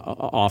 I want to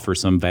offer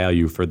some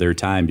value for their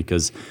time,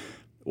 because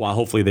while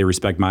hopefully they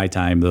respect my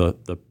time,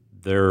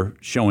 they're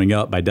showing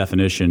up by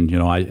definition.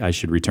 I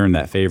should return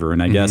that favor.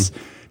 And I guess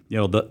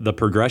the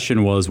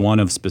progression was one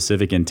of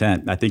specific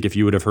intent. I think if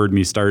you would have heard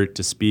me start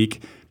to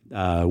speak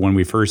when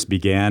we first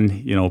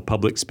began,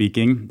 public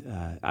speaking,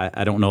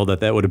 I don't know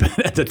that would have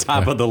been at the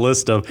top of the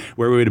list of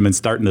where we would have been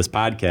starting this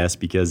podcast,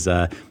 because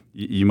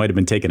you might have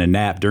been taking a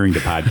nap during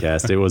the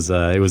podcast. It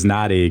was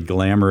not a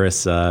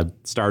glamorous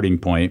starting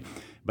point.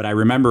 But I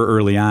remember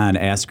early on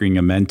asking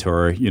a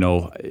mentor,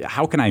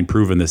 how can I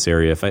improve in this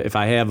area? If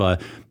I have a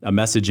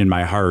message in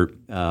my heart,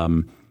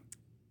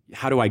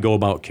 how do I go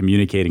about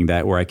communicating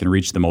that where I can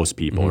reach the most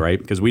people, right?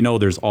 Because we know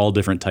there's all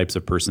different types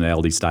of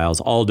personality styles,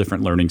 all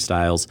different learning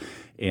styles,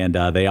 and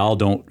they all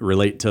don't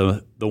relate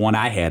to the one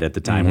I had at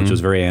the time, which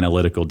was very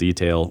analytical,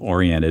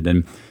 detail-oriented.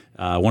 And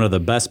one of the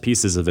best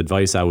pieces of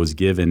advice I was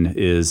given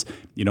is,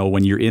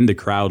 when you're in the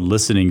crowd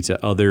listening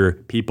to other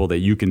people that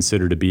you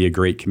consider to be a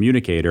great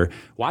communicator,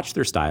 watch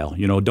their style.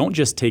 Don't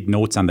just take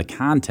notes on the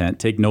content,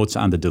 take notes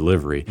on the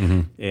delivery.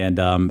 And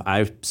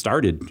I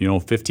started,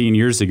 15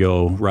 years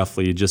ago,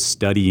 roughly, just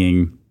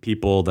studying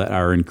people that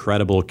are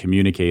incredible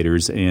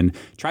communicators and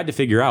tried to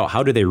figure out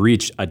how do they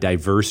reach a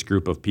diverse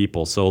group of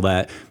people, so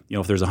that,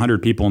 if there's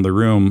 100 people in the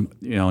room,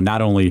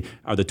 not only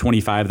are the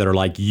 25 that are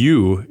like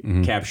you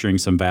capturing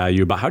some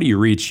value, but how do you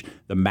reach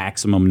the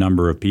maximum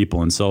number of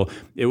people? And so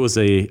it was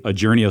a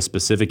journey of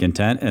specific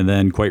intent, and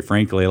then quite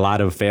frankly, a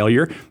lot of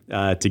failure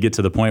to get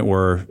to the point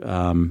where,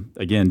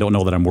 again, don't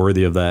know that I'm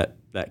worthy of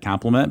that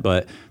compliment,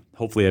 but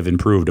hopefully I've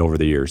improved over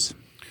the years.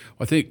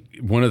 Well, I think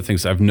one of the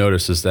things I've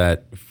noticed is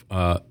that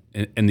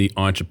in the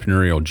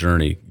entrepreneurial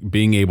journey,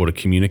 being able to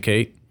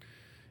communicate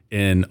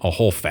in a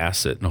whole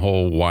facet, in a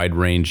whole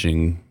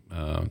wide-ranging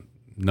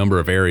number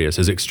of areas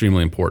is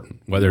extremely important.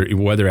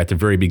 Whether at the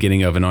very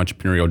beginning of an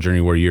entrepreneurial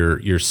journey where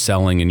you're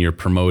selling and you're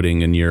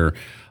promoting and you're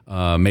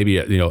maybe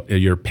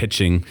you're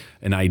pitching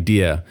an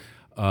idea,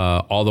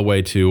 all the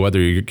way to whether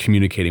you're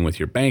communicating with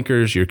your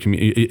bankers.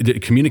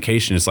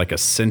 Communication is like a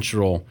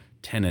central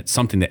tenet,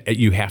 something that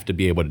you have to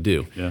be able to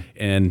do. Yeah.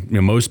 And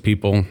most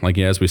people,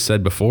 as we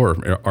said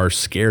before, are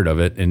scared of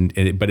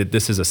it. But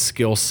this is a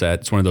skill set.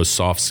 It's one of those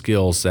soft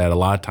skills that a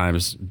lot of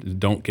times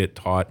don't get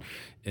taught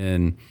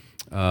in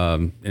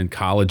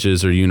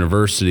colleges or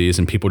universities,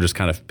 and people just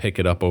kind of pick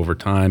it up over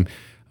time.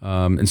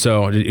 And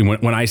so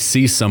when I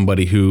see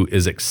somebody who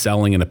is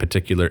excelling in a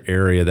particular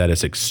area that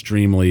is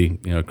extremely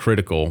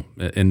critical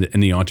in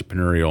the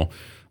entrepreneurial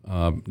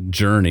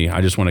journey,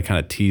 I just want to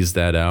kind of tease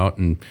that out.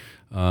 And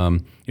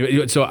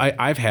So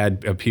I've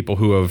had people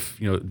who have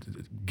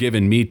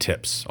given me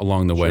tips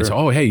along the way. Sure. So,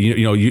 oh,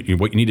 hey,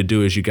 what you need to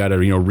do is you got to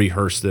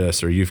rehearse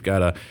this, or you've got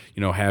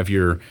to have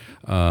your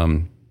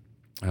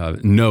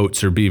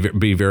notes, or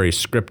be very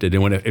scripted.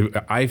 And when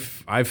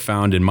I've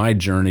found in my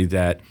journey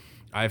that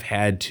I've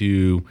had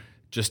to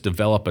just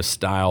develop a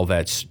style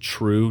that's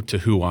true to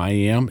who I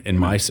am and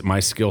my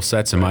skill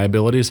sets and my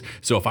abilities.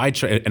 So if I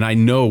try, and I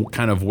know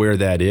kind of where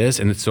that is,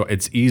 and so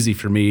it's easy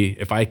for me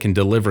if I can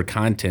deliver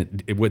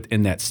content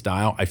within that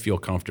style, I feel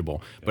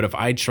comfortable. But if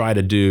I try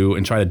to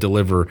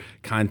deliver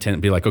content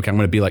and be like, okay, I'm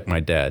going to be like my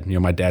dad.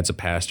 My dad's a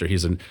pastor.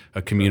 He's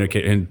a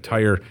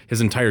communicator.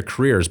 His entire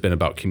career has been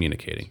about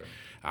communicating.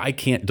 I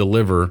can't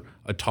deliver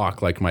a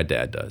talk like my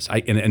dad does.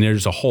 And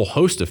there's a whole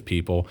host of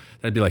people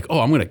that'd be like, oh,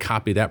 I'm going to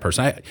copy that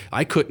person.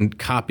 I couldn't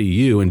copy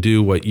you and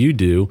do what you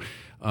do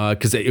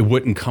because it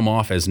wouldn't come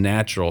off as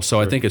natural. So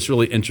I think it's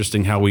really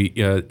interesting how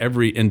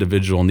every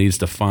individual needs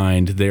to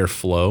find their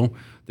flow,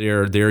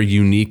 their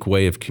unique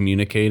way of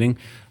communicating.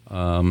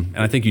 And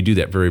I think you do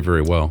that very,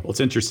 very well. Well, it's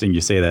interesting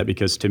you say that,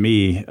 because to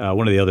me,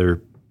 one of the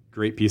other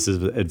great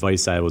pieces of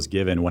advice I was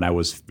given when I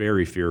was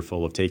very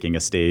fearful of taking a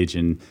stage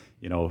and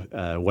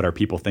what are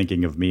people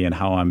thinking of me and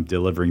how I'm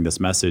delivering this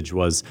message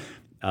was,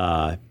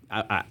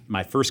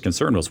 my first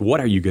concern was, what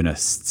are you going to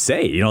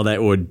say?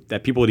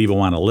 That people would even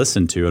want to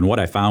listen to. And what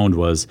I found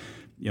was,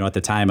 at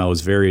the time I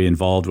was very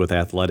involved with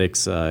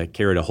athletics,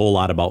 cared a whole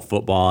lot about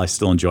football. I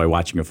still enjoy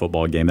watching a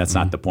football game. That's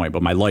not the point,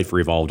 but my life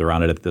revolved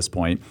around it at this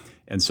point.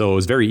 And so it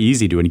was very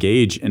easy to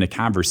engage in a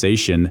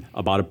conversation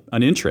about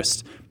an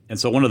interest. And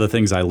so one of the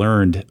things I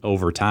learned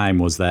over time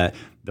was that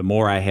the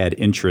more I had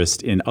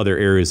interest in other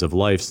areas of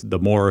life, the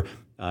more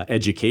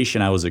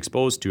education I was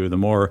exposed to, the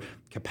more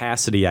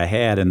capacity I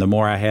had, and the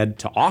more I had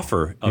to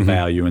offer of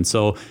value. And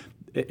so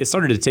it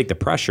started to take the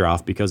pressure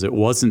off, because it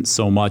wasn't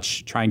so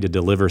much trying to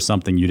deliver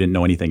something you didn't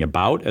know anything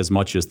about as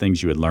much as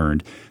things you had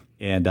learned.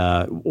 And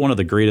one of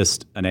the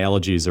greatest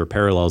analogies or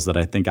parallels that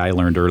I think I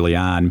learned early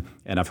on,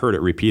 and I've heard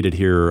it repeated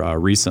here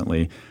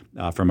recently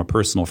from a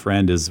personal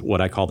friend, is what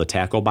I call the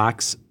tackle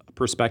box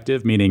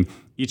perspective, meaning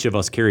each of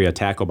us carry a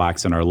tackle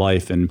box in our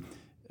life, and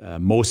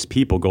most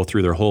people go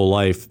through their whole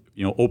life,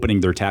 opening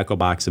their tackle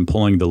box and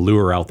pulling the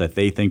lure out that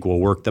they think will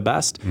work the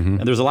best. And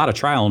there's a lot of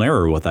trial and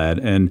error with that.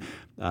 And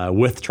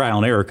with trial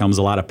and error comes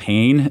a lot of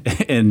pain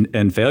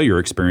and failure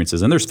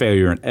experiences. And there's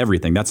failure in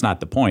everything. That's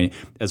not the point,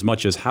 as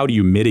much as how do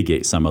you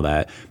mitigate some of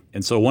that.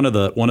 And so one of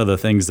the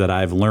things that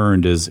I've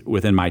learned is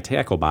within my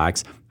tackle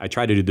box, I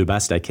try to do the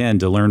best I can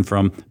to learn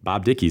from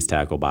Bob Dickey's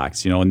tackle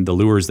box, and the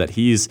lures that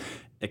he's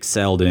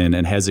excelled in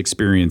and has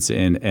experience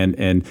in,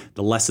 and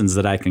the lessons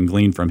that I can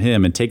glean from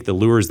him, and take the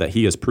lures that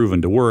he has proven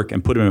to work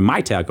and put them in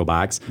my tackle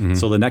box.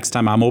 So the next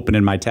time I'm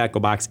opening my tackle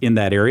box in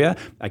that area,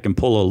 I can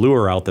pull a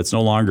lure out that's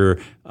no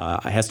longer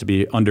has to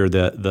be under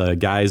the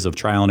guise of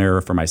trial and error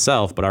for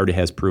myself, but already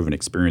has proven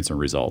experience and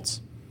results.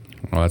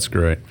 Well, that's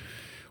great.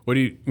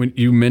 When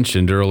you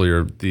mentioned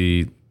earlier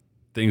the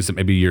things that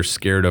maybe you're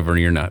scared of or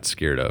you're not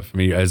scared of. I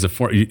mean,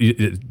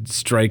 it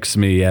strikes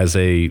me as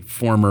a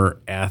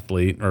former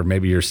athlete, or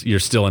maybe you're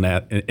still in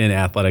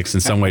athletics in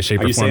some way,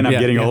 shape, or form. Are you saying I'm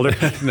getting older?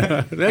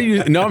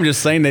 No, I'm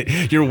just saying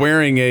that you're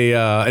wearing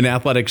an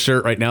athletic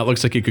shirt right now. It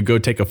looks like you could go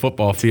take a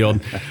football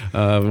field.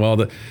 I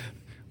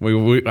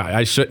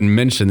shouldn't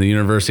mention the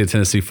University of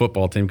Tennessee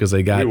football team because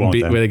they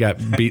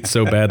got beat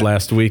so bad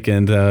last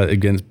weekend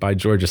by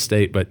Georgia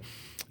State, but.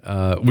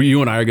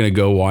 You and I are going to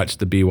go watch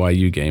the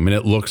BYU game, and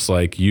it looks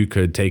like you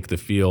could take the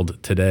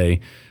field today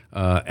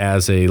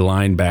as a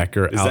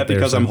linebacker. Is that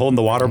because I'm holding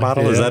the water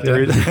bottle? Is that the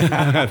reason?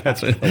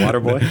 That's right. The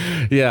water boy?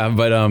 Yeah,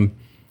 but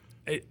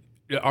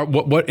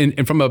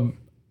from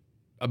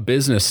a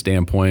business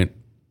standpoint,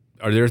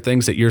 are there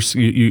things that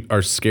you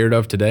are scared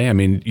of today? I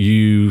mean,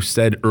 you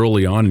said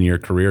early on in your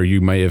career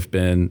you may have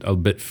been a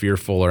bit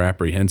fearful or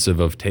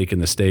apprehensive of taking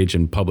the stage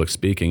in public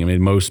speaking. I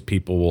mean, most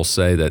people will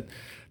say that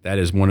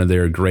is one of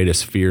their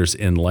greatest fears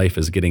in life,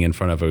 is getting in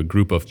front of a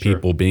group of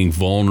people, being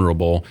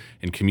vulnerable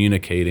and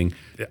communicating.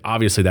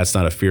 Obviously, that's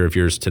not a fear of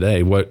yours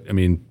today.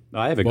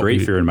 I have a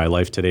great fear in my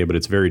life today, but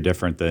it's very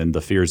different than the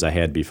fears I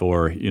had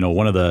before.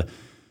 One of the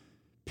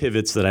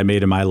pivots that I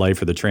made in my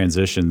life, or the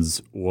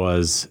transitions,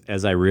 was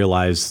as I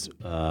realized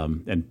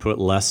and put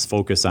less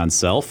focus on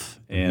self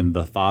and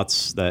the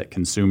thoughts that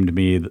consumed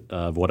me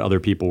of what other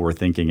people were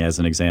thinking, as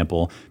an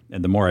example.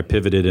 And the more I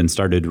pivoted and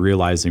started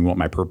realizing what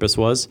my purpose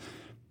was,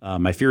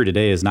 my fear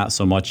today is not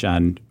so much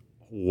on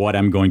what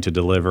I'm going to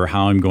deliver,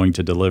 how I'm going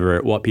to deliver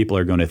it, what people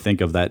are going to think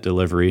of that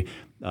delivery.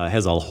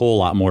 Has a whole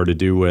lot more to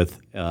do with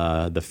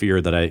the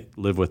fear that I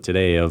live with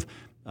today of,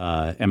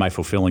 am I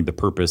fulfilling the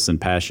purpose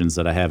and passions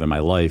that I have in my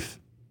life?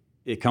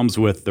 It comes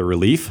with the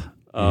relief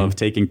of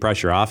taking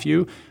pressure off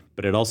you,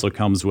 but it also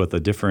comes with a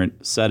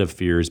different set of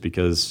fears,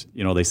 because,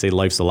 they say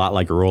life's a lot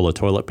like a roll of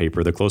toilet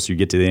paper. The closer you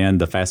get to the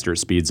end, the faster it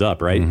speeds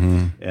up, right?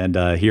 And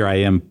here I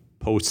am,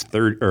 post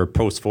 32,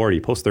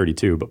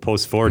 but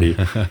post 40.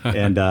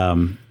 And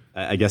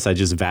I guess I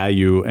just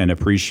value and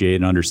appreciate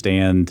and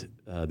understand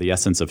the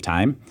essence of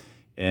time.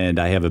 And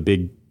I have a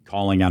big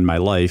calling on my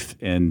life.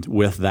 And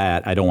with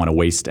that, I don't want to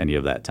waste any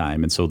of that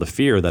time. And so the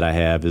fear that I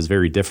have is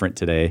very different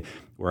today,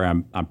 where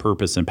I'm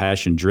purpose and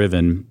passion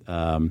driven,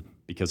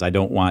 because I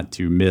don't want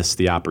to miss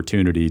the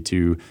opportunity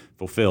to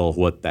fulfill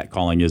what that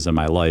calling is in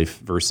my life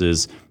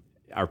versus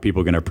are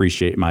people going to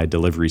appreciate my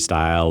delivery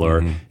style,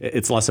 or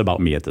it's less about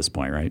me at this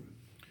point, right?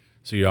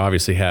 So you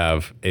obviously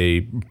have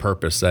a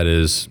purpose that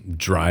is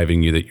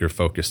driving you, that you're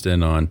focused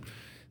in on.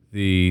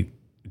 Do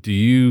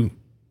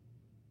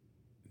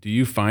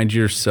you find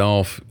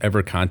yourself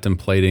ever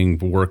contemplating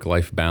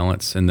work-life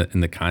balance in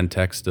the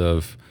context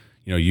of,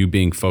 you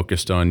being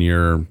focused on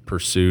your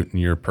pursuit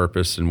and your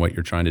purpose and what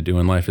you're trying to do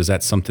in life? Is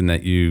that something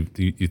that you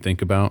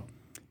think about?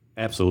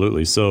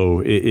 Absolutely. So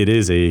it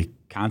is a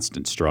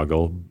constant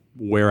struggle.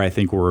 Where I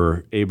think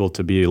we're able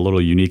to be a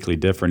little uniquely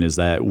different is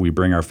that we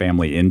bring our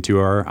family into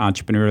our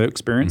entrepreneurial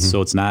experience.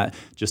 So it's not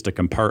just a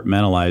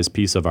compartmentalized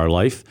piece of our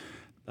life,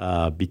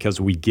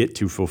 because we get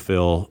to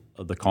fulfill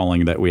the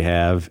calling that we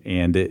have,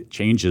 and it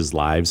changes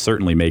lives,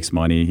 certainly makes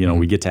money.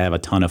 We get to have a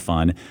ton of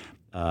fun,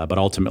 but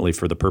ultimately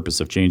for the purpose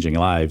of changing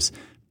lives,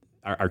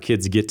 our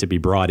kids get to be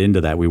brought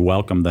into that. We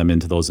welcome them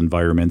into those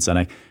environments. And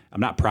I'm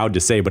not proud to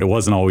say, but it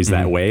wasn't always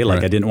that way. Like,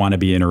 right. I didn't want to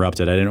be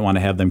interrupted. I didn't want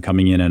to have them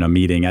coming in a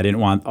meeting. I didn't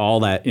want all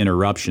that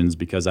interruptions,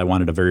 because I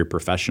wanted a very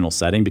professional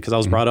setting, because I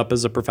was brought up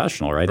as a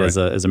professional, right? As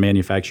a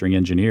manufacturing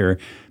engineer,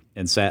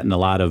 and sat in a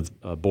lot of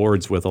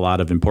boards with a lot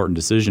of important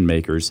decision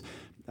makers.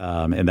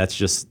 And that's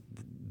just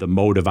the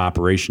mode of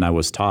operation I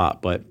was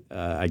taught. But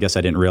I guess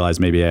I didn't realize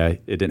maybe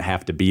it didn't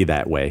have to be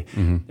that way.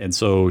 And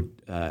so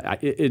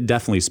it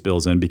definitely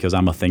spills in, because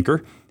I'm a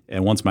thinker.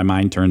 And once my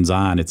mind turns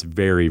on, it's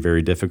very,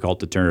 very difficult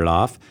to turn it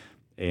off.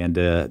 And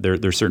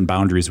there's certain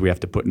boundaries we have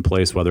to put in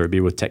place, whether it be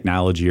with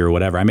technology or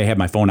whatever. I may have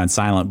my phone on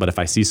silent, but if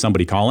I see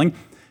somebody calling,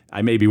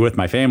 I may be with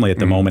my family at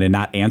the moment and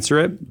not answer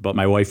it, but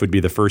my wife would be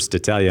the first to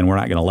tell you, and we're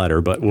not going to let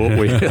her, but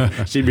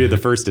she'd be the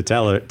first to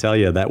tell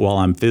you that while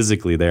I'm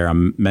physically there,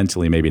 I'm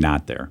mentally maybe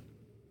not there.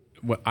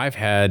 Well, I've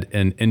had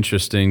an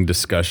interesting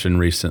discussion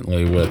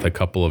recently with a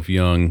couple of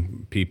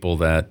young people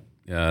that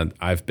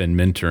I've been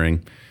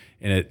mentoring.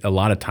 And a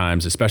lot of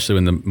times, especially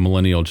in the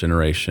millennial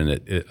generation,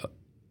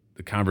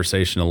 the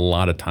conversation a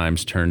lot of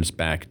times turns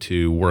back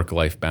to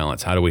work-life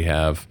balance. How do we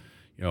have,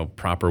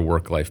 proper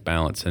work-life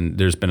balance? And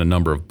there's been a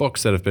number of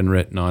books that have been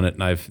written on it,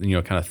 and I've,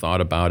 kind of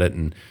thought about it.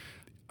 And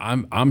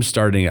I'm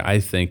starting, I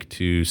think,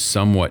 to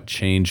somewhat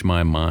change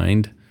my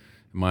mind.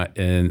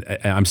 And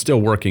I'm still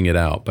working it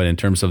out, but in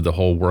terms of the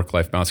whole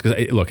work-life balance,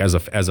 because look, as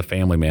a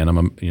family man,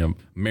 I'm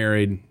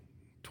married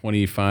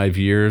 25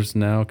 years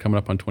now, coming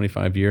up on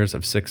 25 years. I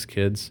have 6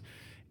 kids,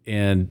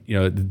 and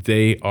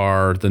they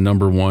are the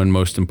number one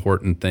most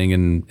important thing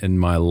in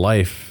my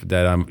life,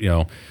 that I'm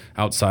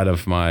outside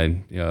of my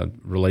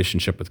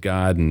relationship with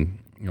God and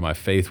my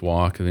faith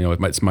walk.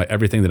 It's my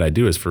everything that I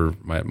do is for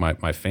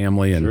my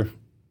family, and sure.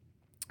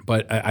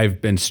 But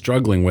I've been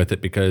struggling with it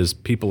because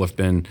people have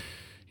been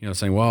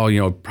saying,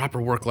 well,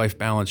 proper work-life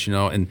balance,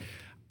 and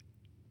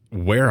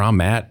where I'm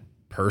at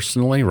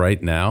personally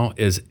right now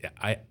is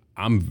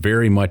I'm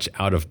very much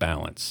out of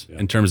balance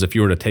in terms of, if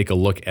you were to take a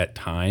look at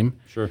time.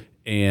 Sure.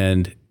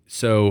 And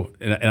so,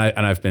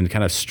 I've been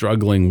kind of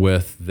struggling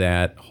with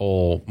that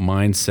whole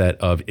mindset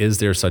of, is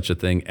there such a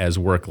thing as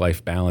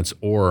work-life balance,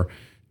 or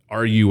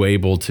are you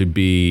able to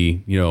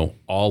be,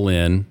 all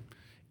in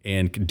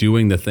and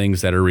doing the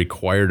things that are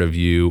required of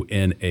you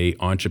in a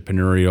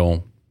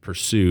entrepreneurial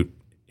pursuit,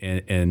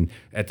 and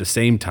at the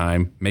same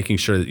time making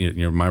sure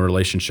that my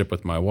relationship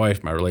with my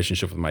wife, my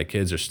relationship with my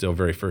kids are still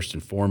very first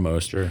and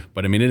foremost. Sure.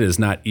 But I mean, it is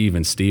not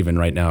even Steven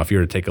right now if you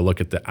were to take a look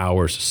at the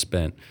hours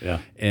spent. Yeah.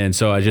 And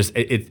so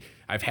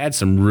I've had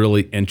some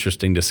really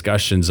interesting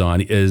discussions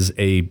on, is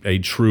a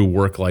true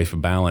work-life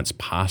balance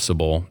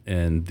possible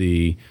in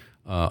the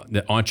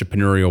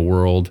entrepreneurial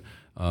world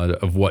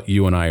of what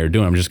you and I are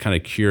doing. I'm just kind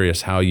of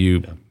curious how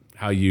you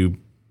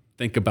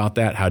think about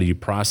that. How do you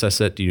process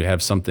it? Do you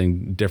have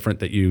something different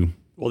that you...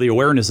 Well, the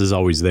awareness is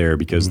always there,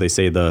 because they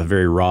say the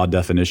very raw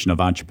definition of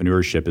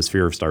entrepreneurship is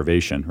fear of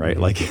starvation, right?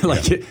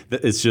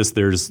 It's just,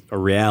 there's a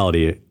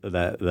reality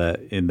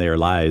that in there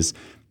lies.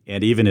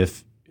 And even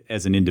if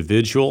as an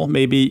individual,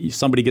 maybe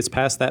somebody gets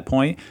past that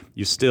point,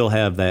 you still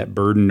have that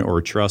burden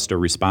or trust or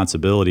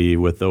responsibility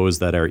with those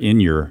that are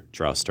in your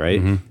trust,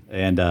 right?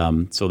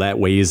 And so that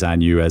weighs on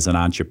you as an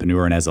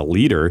entrepreneur and as a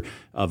leader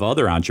of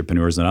other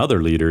entrepreneurs and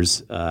other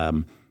leaders,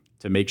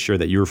 to make sure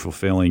that you're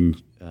fulfilling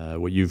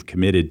what you've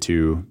committed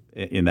to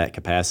in that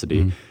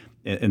capacity.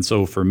 And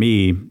so for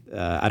me,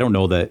 I don't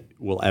know that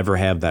we'll ever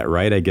have that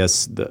right. I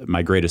guess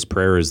my greatest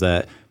prayer is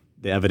that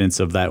the evidence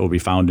of that will be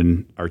found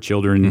in our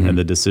children and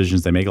the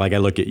decisions they make. Like, I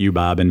look at you,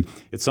 Bob, and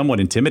it's somewhat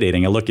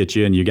intimidating. I look at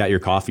you and you got your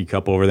coffee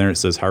cup over there and it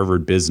says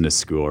Harvard Business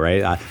School,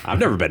 right? I've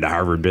never been to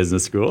Harvard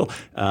Business School.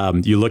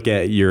 You look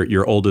at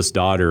your oldest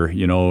daughter,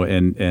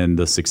 and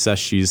the success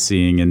she's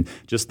seeing, and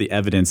just the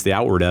evidence, the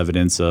outward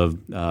evidence of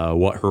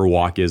what her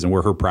walk is and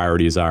where her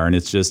priorities are. And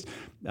it's just,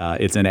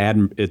 it's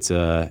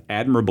an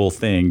admirable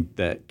thing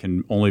that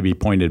can only be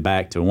pointed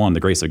back to, one, the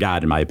grace of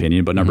God, in my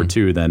opinion, but number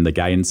two, then the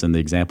guidance and the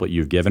example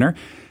you've given her.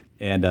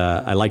 And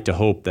I like to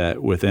hope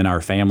that within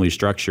our family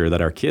structure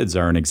that our kids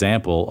are an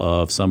example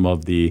of some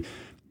of the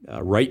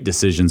right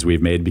decisions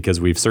we've made, because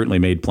we've certainly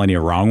made plenty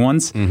of wrong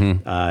ones.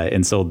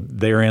 And so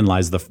therein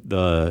lies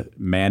the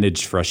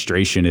managed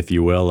frustration, if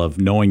you will, of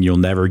knowing you'll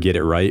never get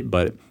it right,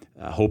 but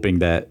hoping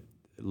that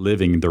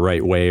living the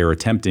right way, or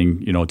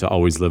attempting, to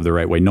always live the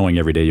right way, knowing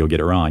every day you'll get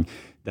it wrong,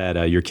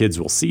 that your kids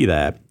will see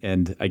that.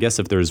 And I guess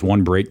if there's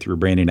one breakthrough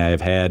Brandy and I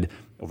have had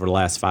over the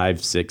last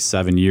 5, 6,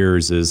 7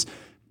 years is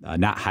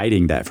not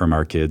hiding that from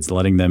our kids,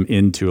 letting them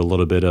into a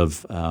little bit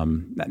of,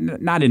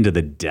 not into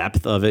the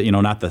depth of it,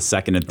 not the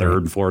second and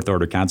third and fourth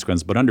order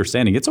consequence, but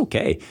understanding it's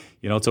okay.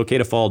 It's okay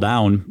to fall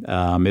down.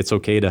 It's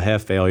okay to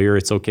have failure.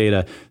 It's okay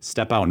to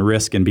step out and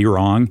risk and be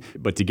wrong,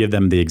 but to give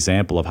them the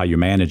example of how you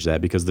manage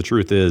that, because the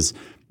truth is,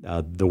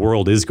 the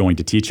world is going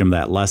to teach them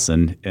that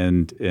lesson,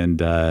 and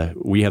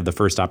we have the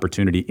first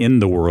opportunity in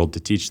the world to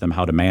teach them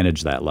how to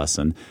manage that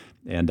lesson.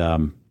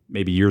 And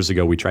maybe years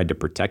ago we tried to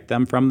protect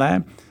them from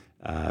that,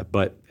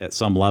 but at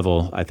some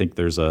level, I think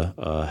there's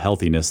a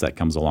healthiness that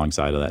comes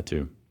alongside of that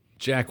too.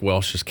 Jack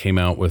Welch just came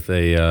out with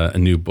a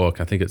new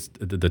book. I think it's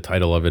the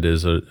title of it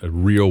is a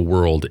Real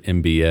World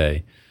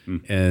MBA,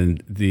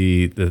 and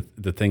the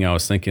thing I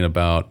was thinking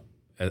about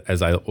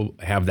as I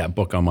have that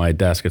book on my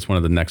desk, it's one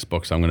of the next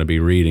books I'm going to be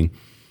reading.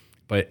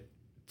 But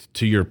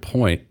to your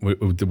point,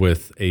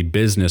 with a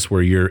business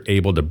where you're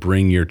able to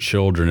bring your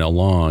children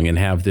along and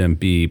have them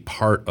be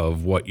part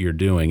of what you're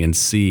doing and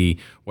see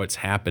what's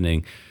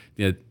happening,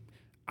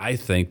 I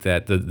think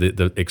that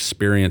the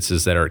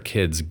experiences that our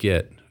kids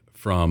get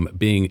from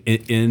being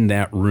in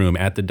that room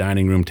at the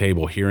dining room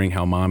table, hearing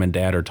how mom and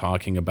dad are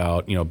talking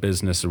about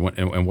business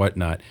and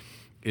whatnot,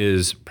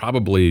 is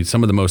probably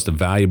some of the most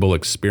valuable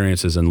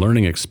experiences and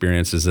learning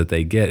experiences that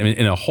they get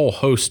in a whole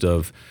host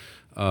of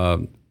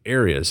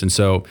areas. And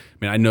so,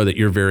 I know that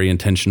you're very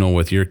intentional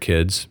with your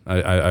kids.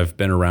 I've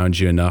been around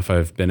you enough.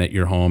 I've been at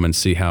your home and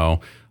see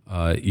how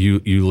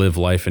you live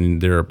life,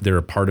 and they're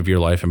a part of your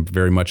life and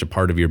very much a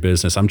part of your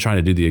business. I'm trying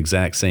to do the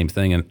exact same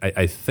thing. And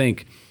I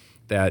think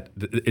that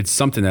it's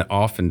something that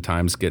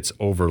oftentimes gets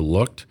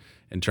overlooked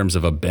in terms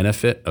of a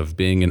benefit of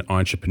being an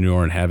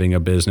entrepreneur and having a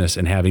business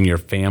and having your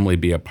family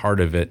be a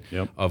part of it,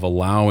 of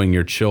allowing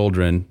your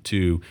children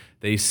to,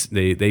 they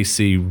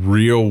see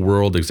real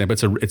world example.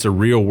 It's a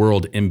real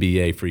world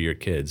MBA for your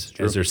kids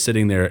as they're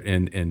sitting there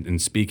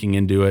and speaking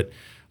into it.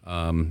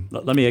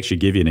 Let me actually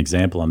give you an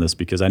example on this,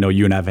 because I know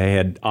you and I have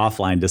had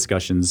offline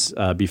discussions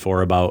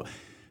before about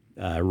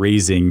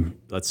raising,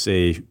 let's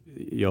say,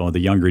 the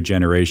younger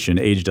generation.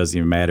 Age doesn't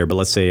even matter, but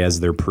let's say as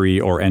they're pre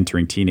or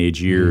entering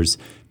teenage years,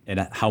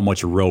 and how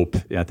much rope,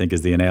 I think,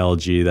 is the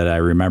analogy that I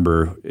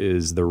remember,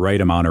 is the right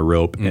amount of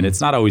rope. And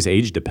it's not always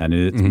age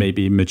dependent. It may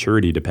be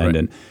maturity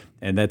dependent. Right.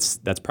 And that's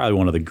probably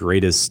one of the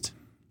greatest,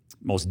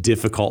 most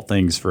difficult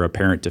things for a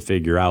parent to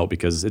figure out,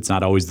 because it's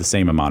not always the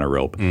same amount of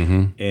rope.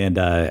 And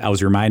I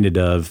was reminded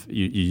of,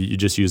 you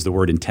just used the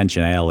word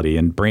intentionality,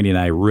 and Brandy and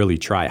I really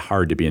try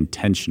hard to be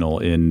intentional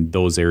in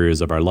those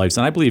areas of our lives.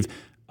 And I believe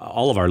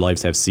all of our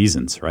lives have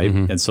seasons, right?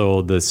 And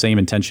so the same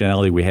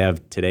intentionality we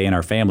have today in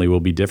our family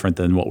will be different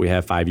than what we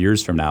have 5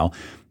 years from now.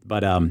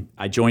 But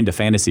I joined a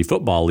fantasy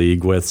football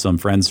league with some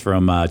friends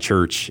from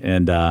church,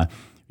 and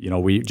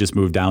we just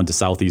moved down to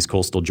southeast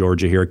coastal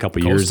Georgia here a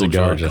couple years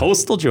ago.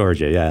 Coastal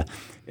Georgia, yeah.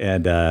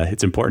 And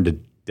it's important to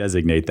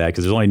designate that,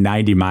 because there's only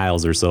 90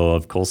 miles or so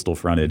of coastal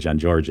frontage on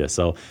Georgia.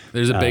 So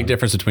there's a big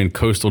difference between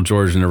coastal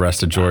Georgia and the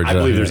rest of Georgia. I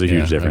believe there's a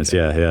huge difference.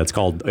 Okay. Yeah. It's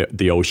called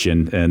the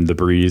ocean and the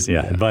breeze.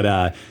 Yeah.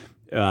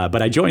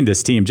 But I joined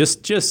this team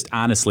just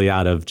honestly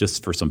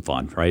just for some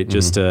fun, right?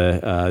 Just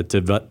to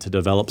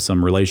develop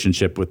some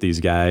relationship with these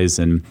guys,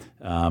 and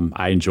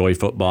I enjoy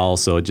football,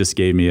 so it just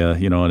gave me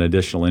an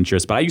additional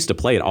interest. But I used to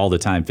play it all the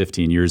time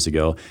 15 years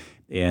ago,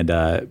 and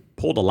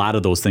pulled a lot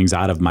of those things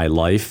out of my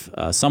life.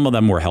 Some of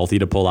them were healthy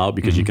to pull out,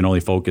 because you can only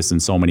focus in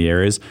so many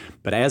areas.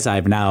 But as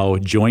I've now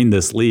joined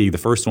this league, the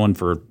first one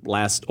for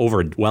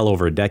well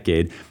over a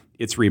decade,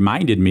 it's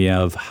reminded me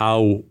of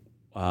how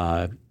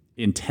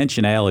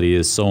intentionality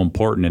is so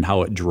important and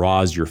how it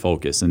draws your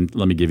focus. And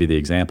let me give you the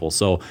example.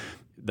 So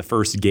the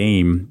first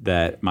game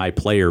that my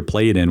player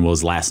played in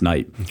was last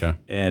night. Okay.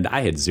 And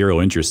I had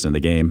zero interest in the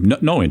game.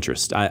 No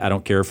interest. I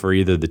don't care for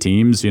either of the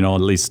teams, at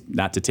least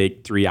not to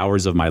take 3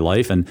 hours of my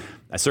life. And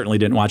I certainly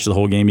didn't watch the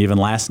whole game even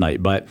last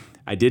night. But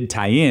I did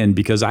tie in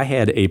because I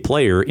had a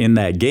player in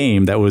that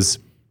game that was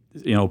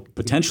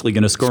potentially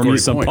going to score me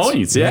some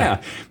points. Yeah.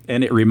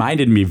 And it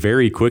reminded me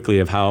very quickly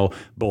of how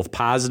both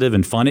positive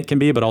and fun it can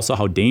be, but also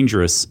how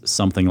dangerous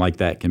something like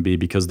that can be,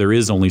 because there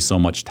is only so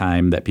much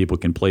time that people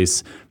can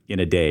place in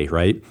a day,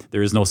 right?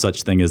 There is no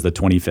such thing as the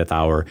 25th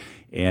hour.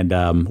 And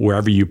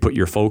wherever you put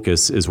your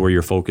focus is where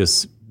your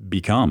focus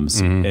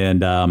becomes.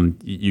 And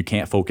you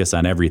can't focus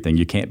on everything.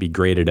 You can't be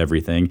great at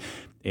everything.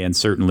 And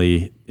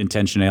certainly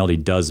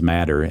intentionality does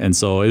matter. And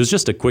so it was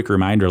just a quick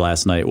reminder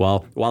last night,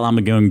 while I'm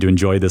going to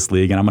enjoy this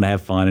league and I'm going to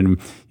have fun, and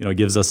it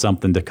gives us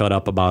something to cut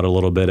up about a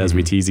little bit as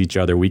we tease each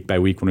other week by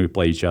week when we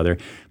play each other.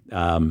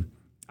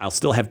 I'll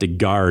still have to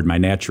guard my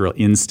natural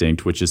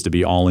instinct, which is to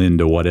be all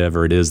into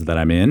whatever it is that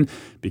I'm in.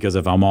 Because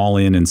if I'm all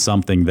in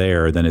something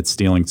there, then it's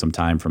stealing some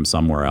time from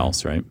somewhere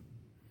else, right?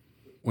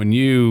 When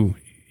you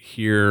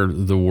hear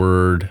the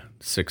word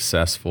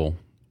successful,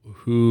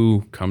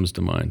 who comes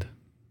to mind?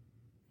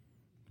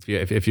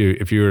 If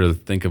you were to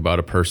think about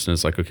a person,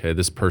 it's like, okay,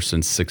 this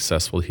person's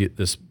successful.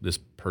 This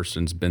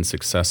person's been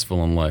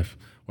successful in life.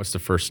 What's the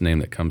first name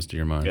that comes to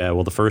your mind? Yeah,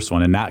 well, the first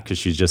one, and not because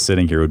she's just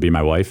sitting here, would be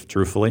my wife,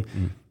 truthfully.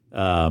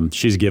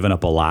 She's given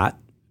up a lot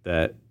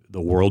that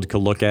the world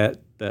could look at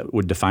that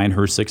would define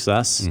her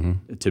success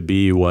to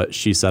be what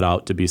she set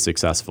out to be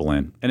successful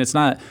in. And it's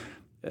not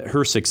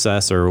her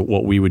success, or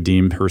what we would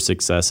deem her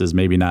success, is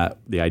maybe not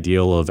the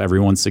ideal of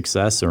everyone's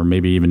success, or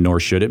maybe even nor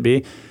should it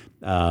be.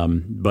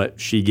 But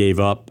she gave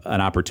up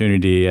an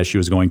opportunity as she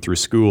was going through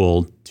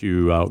school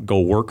to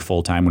go work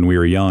full time when we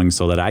were young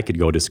so that I could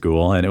go to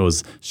school. And it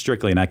was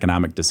strictly an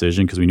economic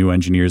decision because we knew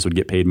engineers would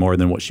get paid more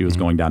than what she was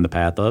going down the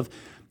path of.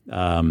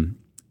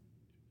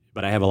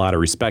 But I have a lot of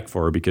respect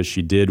for her because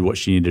she did what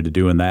she needed to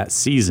do in that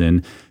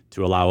season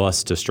to allow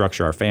us to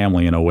structure our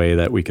family in a way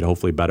that we could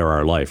hopefully better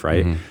our life,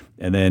 right?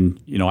 And then,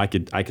 I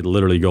could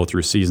literally go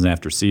through season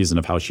after season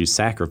of how she's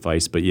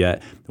sacrificed. But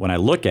yet, when I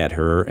look at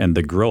her and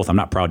the growth, I'm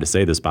not proud to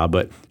say this, Bob,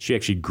 but she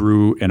actually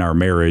grew in our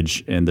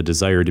marriage and the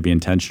desire to be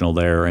intentional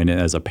there, and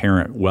as a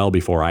parent well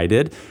before I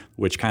did,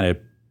 which kind of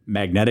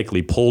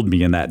magnetically pulled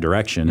me in that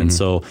direction. And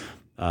so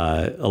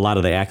a lot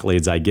of the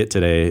accolades I get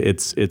today,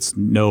 it's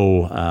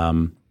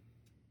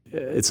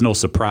no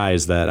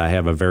surprise that I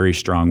have a very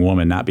strong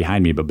woman, not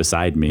behind me, but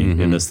beside me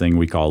in this thing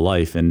we call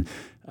life. And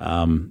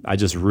I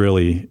just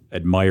really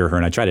admire her,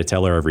 and I try to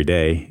tell her every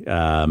day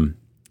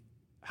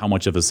how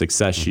much of a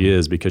success she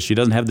is, because she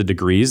doesn't have the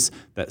degrees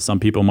that some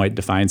people might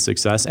define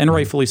success, and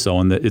rightfully so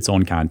in its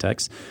own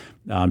context.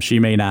 She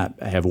may not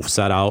have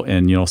set out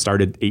and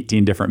started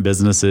 18 different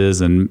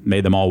businesses and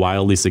made them all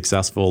wildly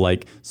successful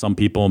like some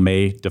people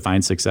may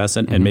define success,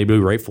 and maybe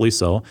rightfully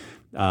so.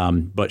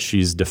 But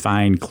she's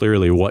defined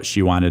clearly what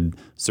she wanted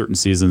certain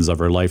seasons of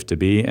her life to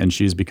be, and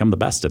she's become the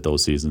best at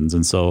those seasons.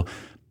 And so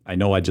I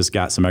know I just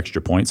got some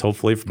extra points,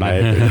 hopefully,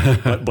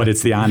 but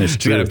it's the honest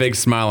truth. She's got a big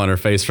smile on her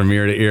face from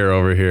ear to ear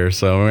over here,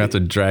 so we're going to have to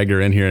drag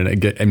her in here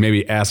and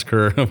maybe ask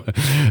her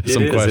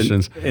some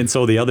questions. And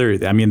so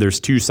there's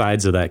two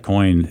sides of that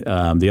coin.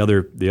 The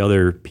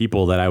other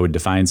people that I would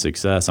define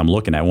success, I'm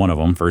looking at one of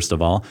them, first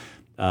of all,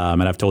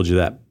 and I've told you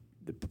that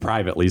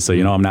privately, so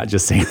I'm not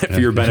just saying that for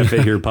your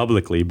benefit here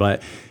publicly,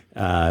 but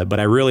I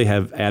really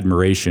have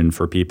admiration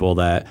for people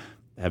that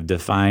have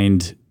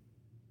defined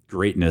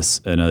greatness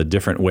in a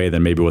different way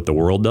than maybe what the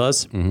world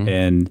does.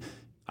 And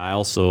I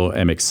also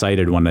am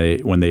excited when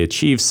they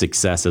achieve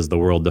success as the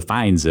world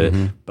defines it,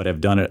 but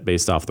have done it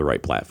based off the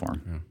right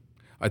platform.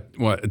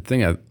 Well, the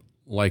thing I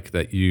like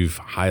that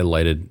you've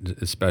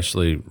highlighted,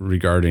 especially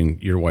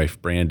regarding your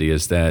wife, Brandy,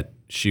 is that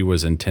she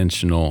was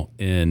intentional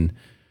in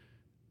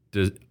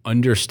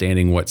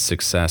understanding what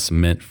success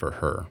meant for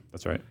her.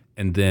 That's right.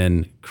 And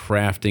then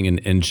crafting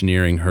and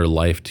engineering her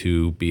life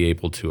to be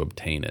able to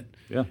obtain it.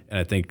 Yeah. And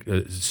I think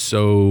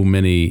so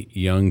many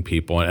young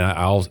people, and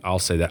I'll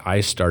say that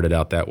I started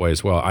out that way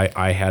as well.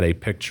 I had a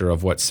picture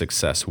of what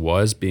success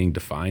was being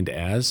defined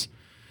as,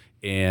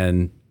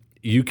 and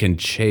you can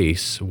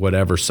chase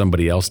whatever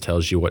somebody else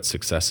tells you what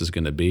success is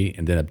going to be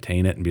and then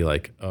obtain it and be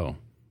like, oh,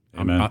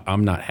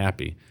 I'm not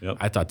happy. Yep.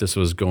 I thought this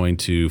was going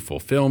to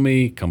fulfill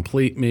me,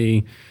 complete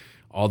me,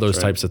 all those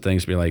types of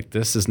things. Be like,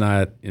 this is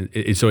not.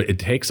 So it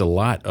takes a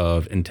lot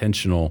of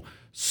intentional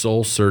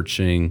soul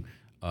searching,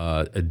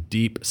 a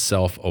deep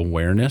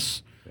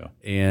self-awareness,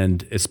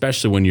 and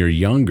especially when you're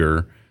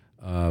younger,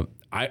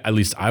 at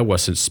least I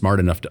wasn't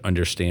smart enough to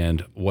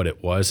understand what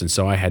it was, and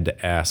so I had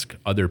to ask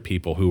other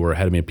people who were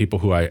ahead of me, people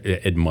who I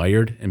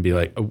admired, and be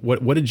like,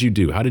 what did you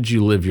do? How did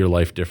you live your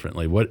life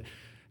differently?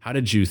 How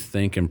did you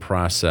think and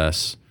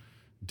process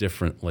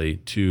differently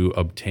to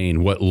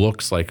obtain what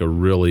looks like a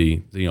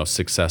really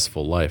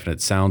successful life? And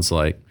it sounds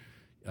like,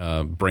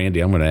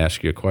 Brandy, I'm going to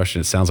ask you a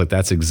question. It sounds like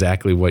that's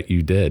exactly what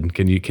you did.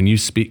 Can you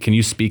speak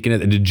in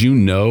it? Did you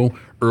know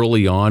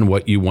early on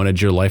what you wanted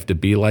your life to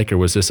be like, or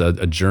was this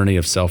a journey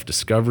of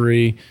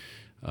self-discovery?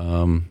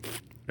 And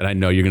I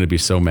know you're going to be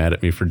so mad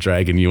at me for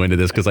dragging you into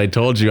this because I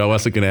told you I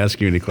wasn't going to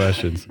ask you any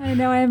questions. I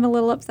know I'm a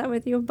little upset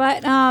with you,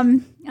 but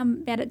I'm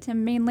mad at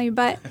Tim mainly.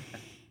 But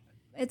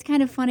it's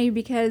kind of funny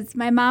because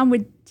my mom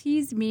would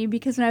tease me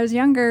because when I was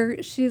younger,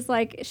 she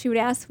would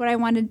ask what I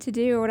wanted to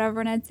do or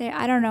whatever, and I'd say,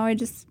 I don't know,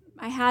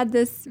 I had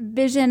this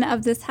vision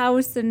of this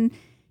house, and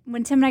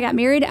when Tim and I got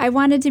married, I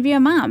wanted to be a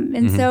mom.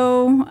 And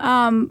so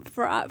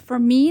for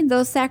me,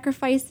 those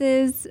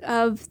sacrifices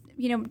of,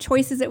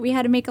 choices that we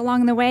had to make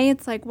along the way,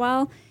 it's like,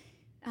 well,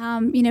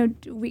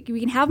 we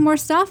can have more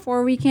stuff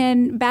or we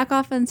can back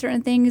off on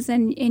certain things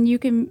and you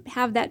can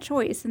have that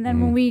choice. And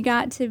then when we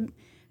got to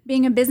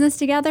being a business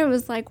together, it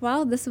was like,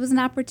 well, this was an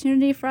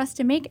opportunity for us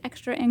to make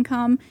extra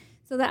income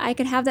so that I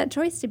could have that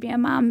choice to be a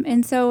mom.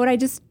 And so what I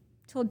just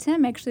told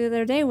Tim actually the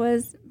other day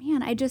was,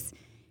 man, I just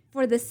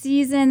for the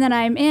season that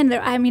I'm in,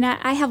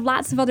 I have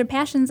lots of other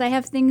passions. I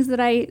have things that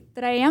I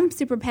am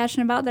super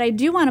passionate about that I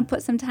do want to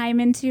put some time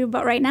into.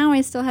 But right now, I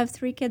still have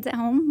 3 kids at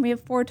home. We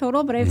have 4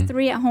 total, but I have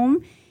 3 at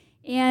home,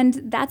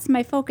 and that's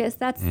my focus.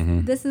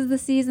 This is the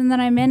season that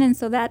I'm in, and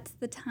so that's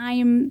the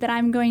time that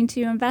I'm going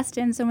to invest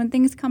in. So when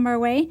things come our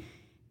way,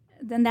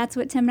 then that's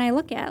what Tim and I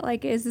look at.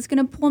 Like, is this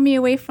going to pull me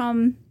away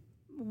from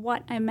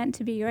what I'm meant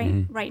to be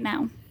right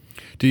now?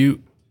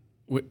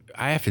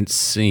 I haven't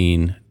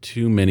seen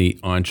too many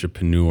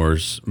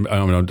entrepreneurs.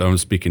 I'm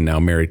speaking now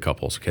married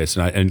couples. Okay,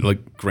 so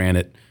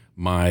granted,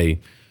 the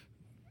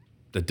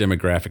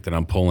demographic that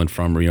I'm pulling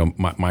from,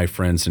 my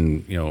friends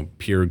and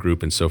peer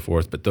group and so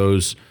forth. But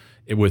those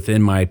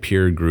within my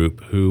peer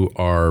group who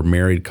are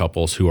married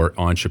couples who are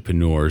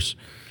entrepreneurs,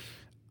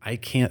 I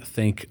can't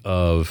think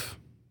of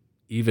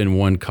even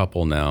one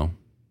couple now,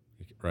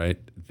 right,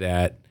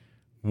 that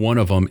one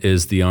of them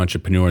is the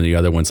entrepreneur and the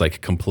other one's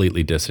like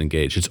completely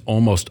disengaged. It's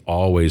almost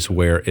always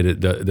where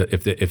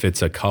if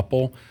it's a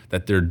couple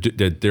that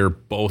they're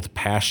both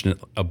passionate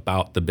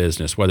about the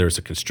business, whether it's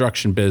a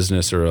construction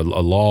business or a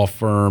law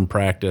firm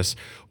practice,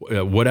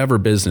 whatever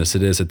business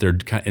it is, that they're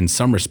in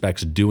some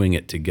respects doing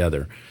it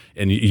together.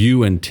 And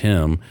you and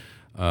Tim,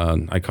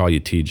 I call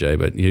you TJ,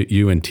 but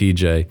you and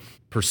TJ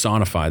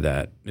personify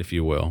that, if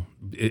you will.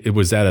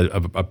 Was that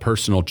a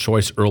personal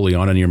choice early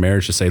on in your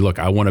marriage to say, look,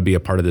 I want to be a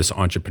part of this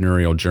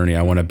entrepreneurial journey.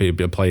 I want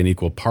to play an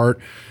equal part.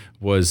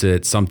 Was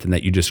it something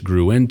that you just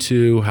grew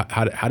into?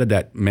 How did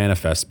that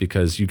manifest?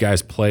 Because you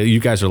guys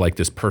are like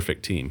this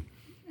perfect team.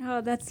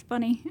 Oh, that's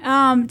funny.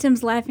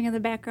 Tim's laughing in the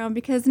background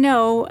because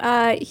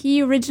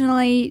he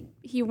originally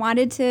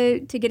wanted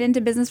to get into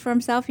business for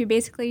himself. He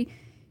basically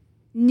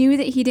knew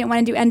that he didn't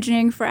want to do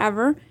engineering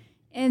forever.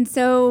 And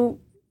so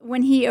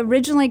when he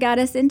originally got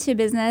us into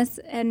business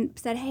and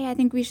said, hey, I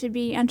think we should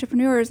be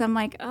entrepreneurs, I'm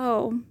like,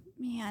 oh,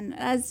 man,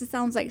 that just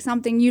sounds like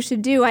something you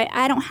should do.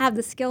 I don't have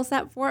the skill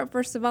set for it.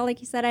 First of all, like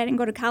you said, I didn't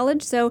go to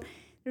college, so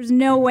there's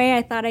no way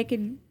I thought I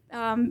could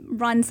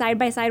run side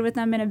by side with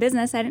them in a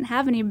business. I didn't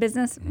have any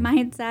business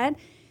mindset.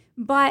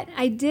 But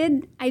I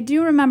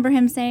do remember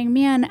him saying,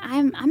 man,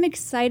 I'm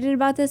excited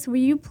about this. Will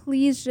you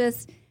please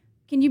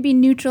can you be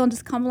neutral and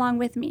just come along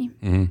with me?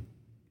 Mm-hmm.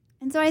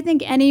 And so I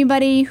think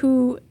anybody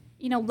who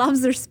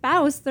loves their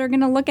spouse, they're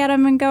going to look at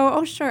him and go,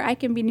 oh, sure, I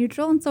can be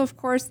neutral. And so, of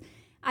course,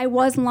 I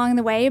was along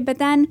the way. But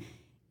then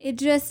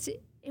it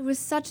was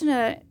such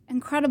an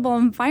incredible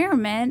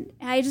environment.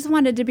 I just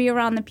wanted to be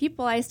around the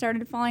people. I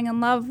started falling in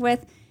love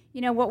with,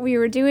 what we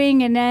were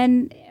doing. And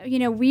then,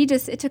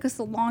 it took us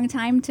a long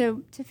time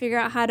to figure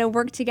out how to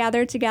work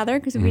together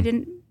because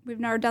we've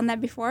never done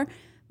that before.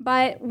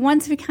 But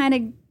once we kind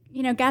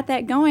of, got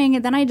that going,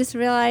 and then I just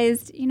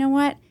realized, you know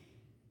what,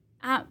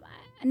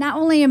 not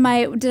only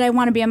did I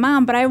want to be a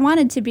mom, but I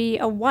wanted to be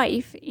a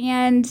wife.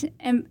 And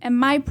in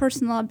my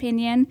personal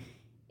opinion,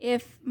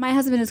 if my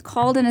husband is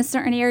called in a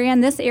certain area,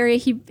 in this area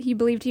he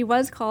believed he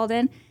was called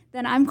in,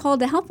 then I'm called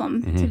to help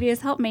him, to be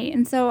his helpmate.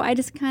 And so I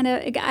just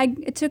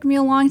it took me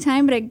a long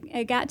time, but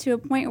I got to a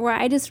point where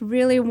I just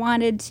really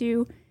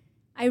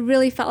I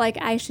really felt like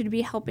I should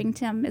be helping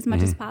Tim as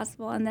much as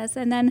possible in this.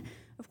 And then,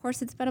 of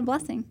course, it's been a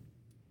blessing.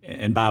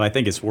 And Bob, I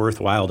think it's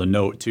worthwhile to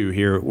note too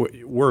here,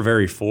 we're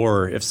very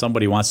for if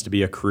somebody wants to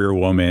be a career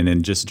woman,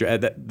 and just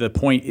the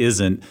point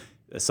isn't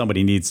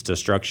somebody needs to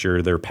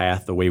structure their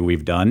path the way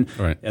we've done,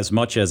 right, as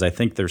much as I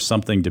think there's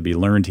something to be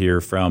learned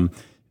here from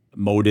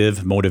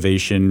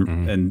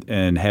motivation,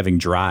 and having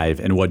drive.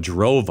 And what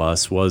drove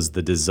us was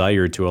the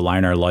desire to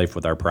align our life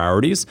with our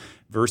priorities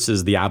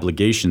versus the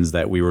obligations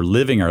that we were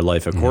living our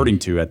life according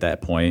to at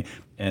that point.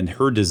 And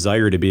her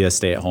desire to be a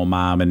stay-at-home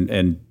mom,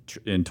 and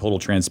in total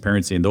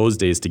transparency in those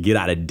days to get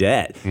out of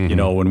debt,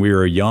 when we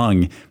were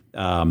young,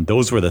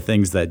 those were the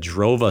things that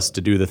drove us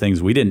to do the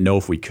things we didn't know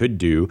if we could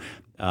do,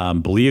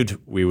 believed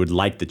we would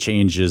like the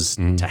changes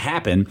to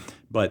happen,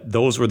 but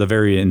those were the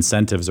very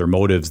incentives or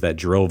motives that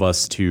drove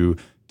us to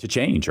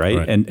change,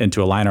 right? And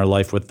to align our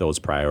life with those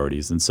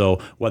priorities. And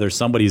so whether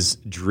somebody's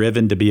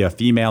driven to be a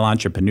female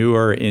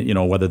entrepreneur,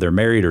 whether they're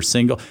married or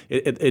single,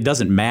 it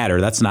doesn't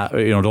matter. That's not,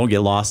 don't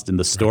get lost in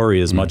the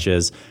story as much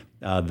as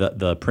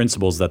the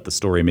principles that the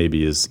story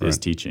maybe is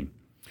teaching.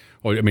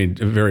 Well, I mean,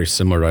 very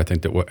similar, I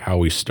think, to how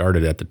we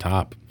started at the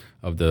top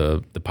of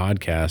the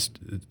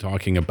podcast,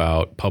 talking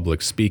about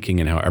public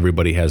speaking and how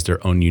everybody has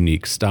their own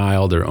unique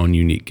style, their own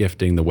unique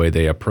gifting, the way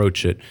they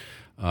approach it.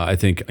 I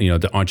think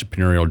the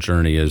entrepreneurial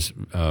journey is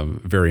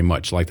very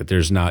much like that.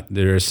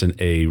 There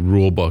isn't a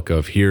rule book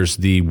of here's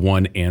the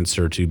one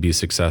answer to be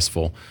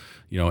successful,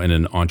 in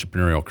an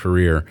entrepreneurial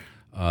career.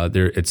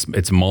 It's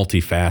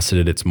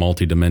multifaceted, it's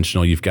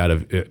multidimensional. You've got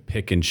to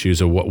pick and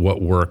choose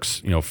what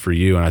works, for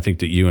you. And I think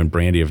that you and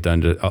Brandy have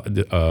done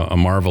a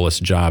marvelous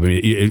job. I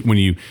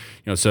mean,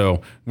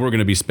 so we're going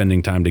to be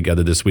spending time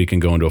together this week and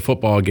going to a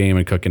football game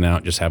and cooking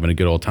out, just having a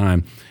good old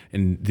time.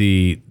 And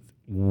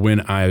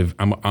when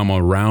I'm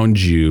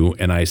around you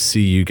and I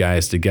see you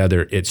guys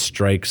together, it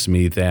strikes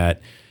me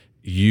that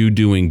you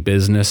doing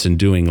business and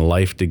doing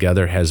life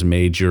together has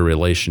made your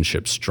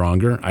relationship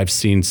stronger. I've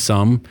seen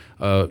some,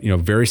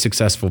 very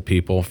successful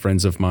people,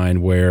 friends of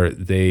mine, where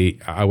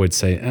I would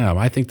say,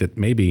 I think that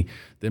maybe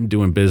them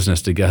doing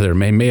business together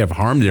may have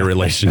harmed their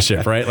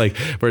relationship, right? Like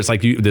where it's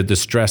like the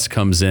stress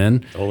comes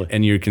in, totally.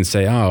 And you can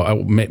say,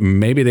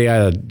 maybe they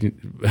ought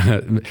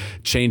to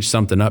change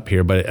something up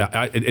here. But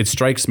it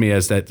strikes me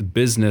as that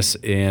business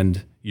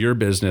and your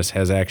business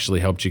has actually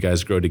helped you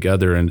guys grow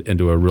together and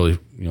into a really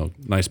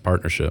nice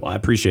partnership. Well, I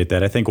appreciate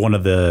that. I think one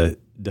of the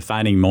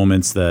defining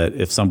moments that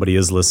if somebody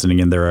is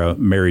listening and they're a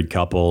married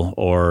couple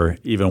or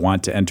even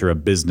want to enter a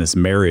business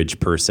marriage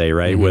per se,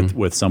 right,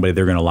 with somebody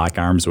they're going to lock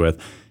arms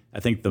with, I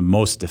think the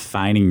most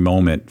defining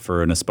moment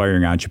for an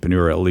aspiring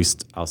entrepreneur, at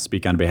least I'll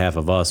speak on behalf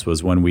of us,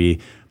 was when we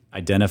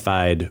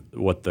identified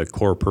what the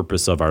core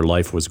purpose of our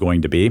life was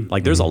going to be.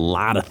 Like there's a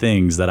lot of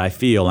things that I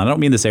feel, and I don't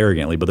mean this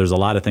arrogantly, but there's a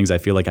lot of things I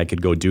feel like I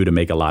could go do to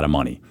make a lot of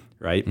money,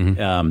 right?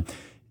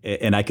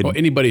 And I could... Well,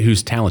 anybody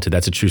who's talented,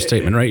 that's a true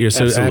statement, right?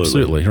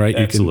 Absolutely, right?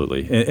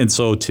 Absolutely. And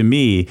so to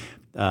me,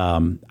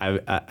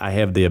 I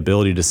have the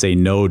ability to say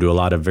no to a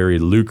lot of very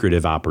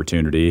lucrative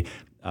opportunity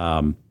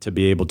to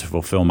be able to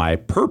fulfill my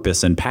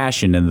purpose and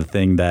passion in the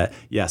thing that,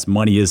 yes,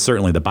 money is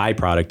certainly the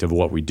byproduct of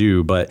what we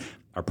do, but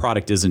our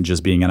product isn't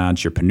just being an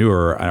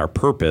entrepreneur. Our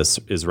purpose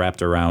is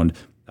wrapped around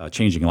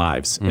changing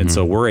lives. And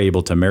so we're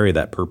able to marry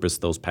that purpose,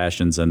 those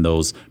passions, and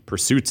those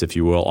pursuits, if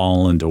you will,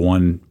 all into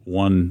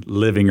one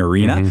living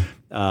arena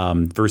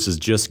versus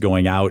just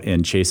going out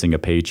and chasing a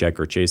paycheck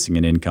or chasing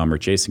an income or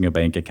chasing a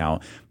bank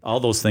account. All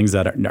those things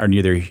that are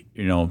neither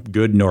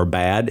good nor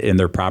bad in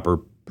their proper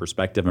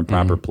perspective and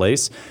proper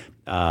place,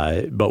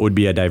 but would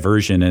be a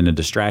diversion and a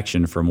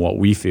distraction from what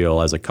we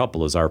feel as a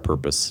couple is our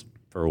purpose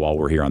for while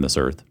we're here on this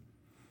earth.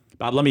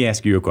 Bob, let me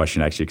ask you a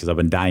question, actually, because I've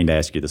been dying to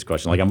ask you this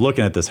question. Like I'm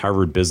looking at this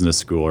Harvard Business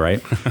School,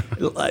 right?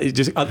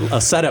 Just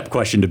a setup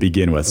question to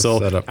begin with.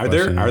 So are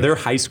there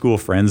high school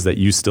friends that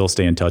you still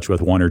stay in touch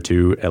with, one or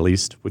two at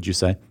least, would you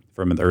say,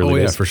 from the early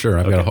days? Yeah, for sure.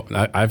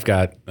 I've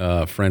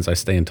got friends I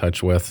stay in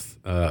touch with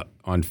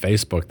on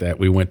Facebook that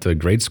we went to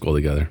grade school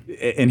together.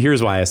 And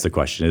here's why I asked the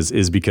question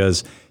is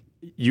because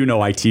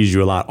I tease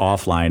you a lot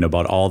offline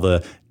about all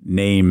the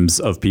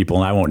names of people,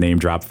 and I won't name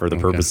drop for the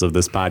purpose of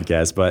this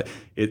podcast, but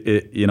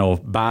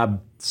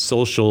Bob's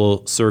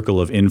social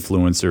circle of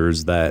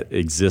influencers that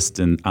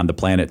exist on the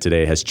planet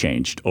today has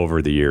changed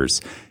over the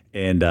years.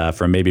 And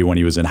from maybe when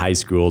he was in high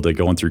school to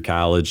going through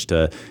college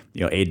to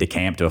aide de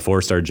camp to a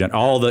 4-star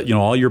general,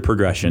 all your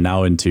progression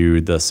now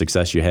into the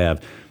success you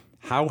have.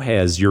 How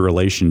has your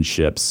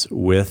relationships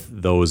with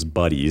those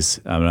buddies,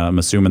 I'm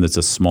assuming it's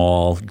a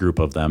small group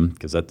of them,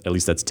 because at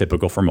least that's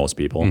typical for most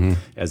people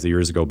as the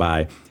years go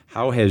by.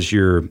 How has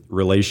your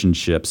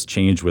relationships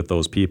changed with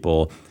those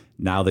people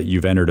now that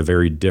you've entered a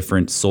very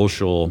different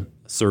social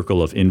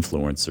circle of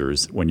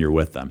influencers when you're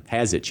with them?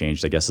 Has it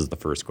changed, I guess, is the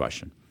first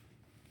question.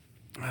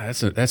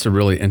 That's a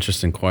really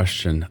interesting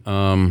question.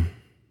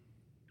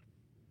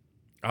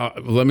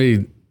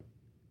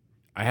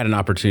 I had an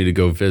opportunity to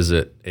go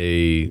visit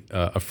a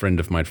friend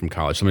of mine from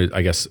college. Sure.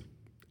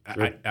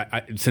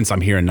 I since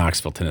I'm here in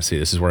Knoxville, Tennessee,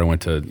 this is where I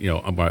went to,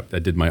 I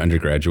did my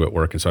undergraduate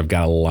work. And so I've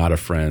got a lot of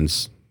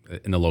friends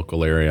in the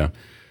local area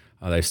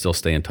that I still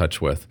stay in touch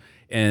with.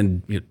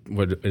 And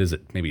what is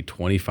it, maybe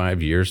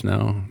 25 years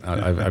now?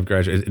 I've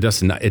graduated.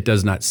 It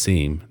does not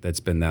seem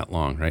that's been that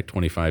long, right?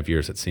 25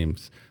 years, it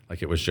seems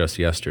like it was just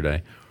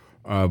yesterday.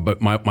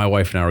 But my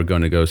wife and I were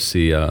going to go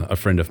see a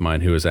friend of mine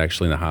who is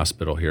actually in the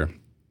hospital here.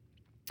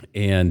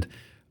 And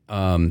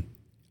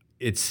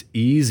it's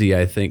easy,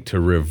 I think, to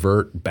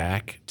revert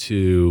back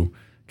to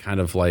kind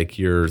of like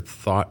your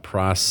thought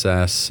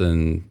process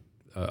and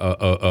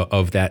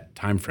of that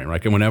time frame.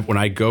 Right? And when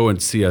I go and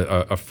see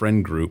a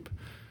friend group,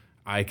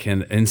 I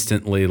can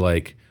instantly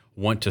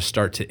want to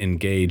start to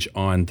engage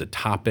on the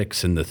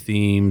topics and the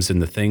themes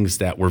and the things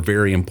that were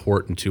very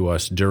important to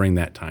us during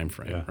that time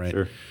frame. Yeah, right?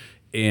 Sure.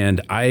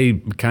 And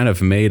I kind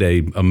of made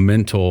a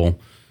mental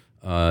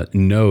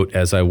note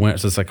as I went.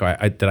 So it's like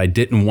that I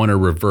didn't want to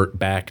revert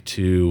back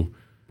to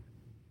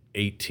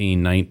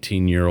 18,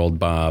 19-year-old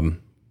Bob,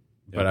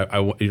 but I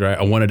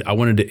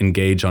wanted to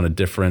engage on a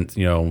different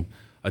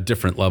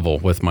level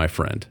with my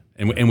friend,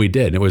 and we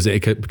did.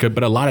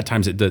 But a lot of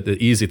times the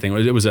easy thing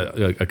was it was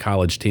a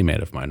college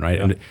teammate of mine, right?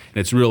 Yeah. And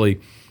it's really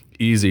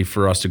easy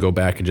for us to go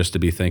back and just to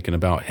be thinking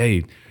about,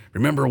 hey,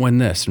 remember when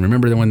this, and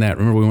remember when that,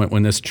 remember we went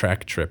on this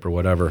track trip or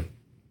whatever.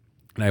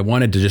 And I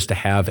wanted to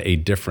have a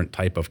different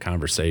type of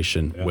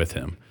conversation with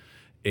him,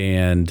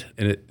 and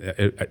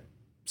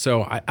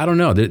so I don't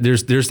know.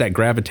 There's that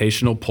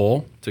gravitational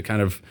pull to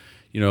kind of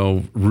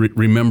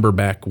remember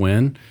back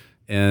when,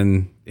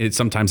 and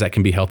sometimes that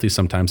can be healthy,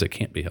 sometimes it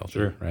can't be healthy,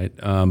 sure. Right?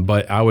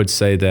 But I would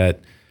say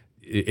that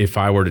if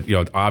I were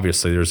to,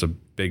 obviously there's a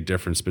big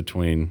difference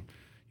between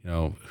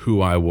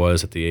who I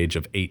was at the age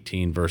of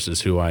 18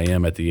 versus who I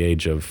am at the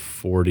age of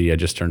 40. I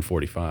just turned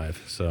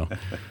 45, so.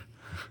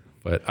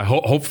 But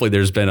hopefully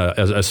there's been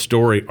a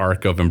story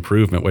arc of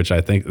improvement, which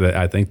I think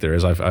there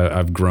is.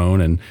 I've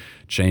grown and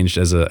changed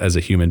as a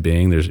human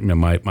being. There's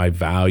my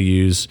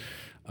values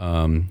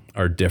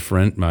are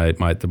different.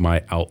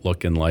 My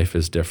outlook in life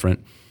is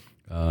different.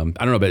 I don't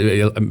know,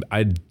 but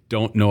I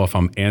don't know if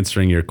I'm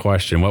answering your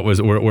question. What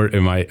was? Where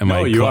am I? Am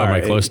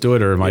I close to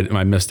it, or am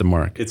I missed the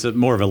mark? It's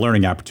more of a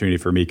learning opportunity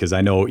for me because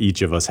I know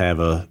each of us have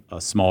a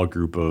small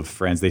group of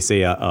friends. They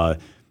say, I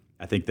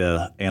think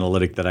the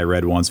analytic that I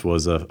read once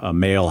was a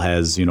male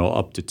has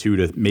up to 2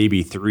 to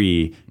maybe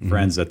 3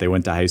 friends that they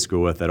went to high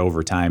school with that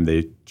over time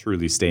they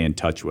truly stay in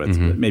touch with,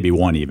 maybe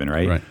 1 even,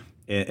 right?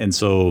 And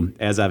so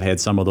as I've had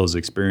some of those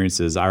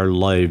experiences, our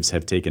lives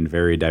have taken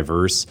very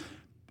diverse,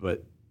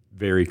 but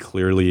very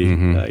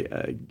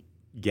clearly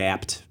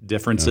gapped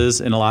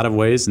differences in a lot of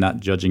ways, not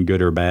judging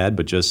good or bad,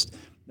 but just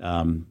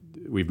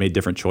we've made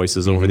different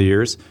choices over the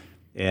years.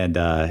 And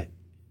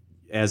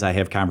as I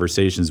have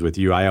conversations with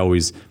you,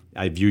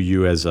 I view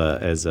you as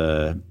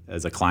a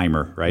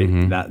climber, right?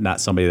 Not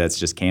somebody that's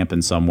just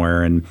camping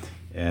somewhere and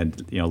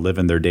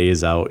living their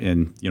days out.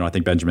 And I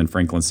think Benjamin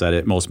Franklin said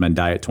it: most men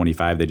die at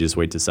 25; they just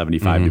wait to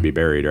 75 to be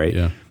buried, right?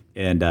 Yeah.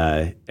 And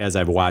as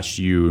I've watched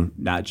you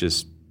not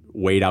just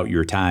wait out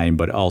your time,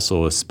 but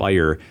also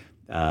aspire,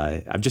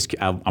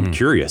 I'm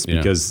curious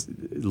because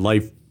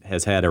life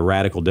has had a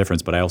radical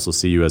difference, but I also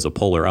see you as a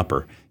polar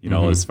upper,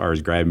 as far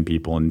as grabbing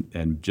people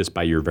and just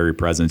by your very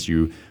presence,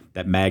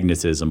 that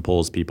magnetism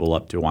pulls people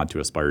up to want to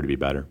aspire to be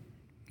better.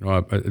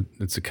 Well,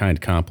 it's a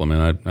kind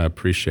compliment. I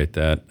appreciate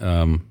that.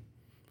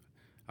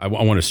 I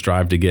want to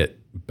strive to get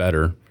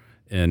better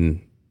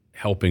in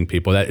helping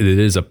people. That it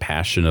is a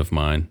passion of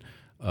mine,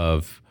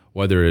 of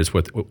whether it's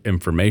with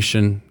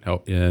information,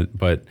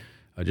 but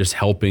just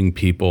helping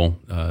people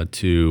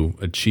to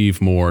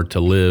achieve more, to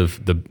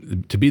live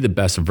to be the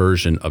best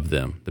version of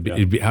them.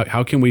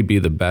 How can we be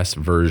the best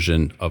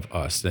version of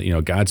us? That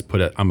God's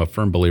I'm a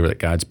firm believer that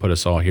God's put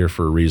us all here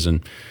for a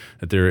reason.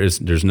 That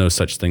there's no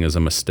such thing as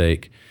a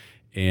mistake,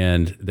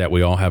 and that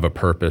we all have a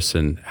purpose.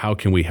 And how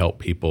can we help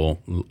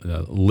people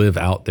live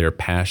out their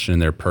passion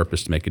and their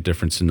purpose to make a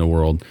difference in the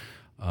world?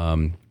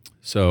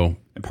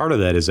 And part of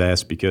that is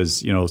asked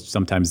because,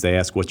 sometimes they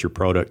ask, what's your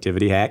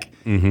productivity hack?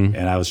 And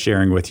I was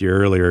sharing with you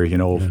earlier,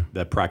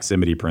 the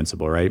proximity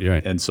principle, right?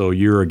 And so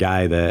you're a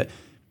guy that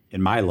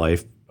in my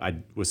life, I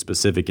was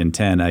specific in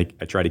 10. I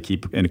try to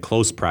keep in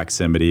close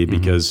proximity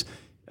because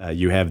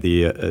you have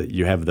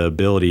the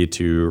ability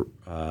to,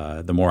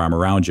 the more I'm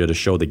around you, to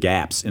show the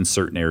gaps in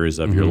certain areas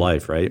of your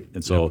life, right?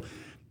 And so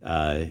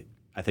I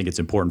think it's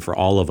important for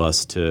all of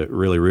us to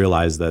really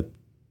realize that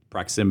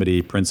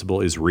proximity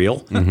principle is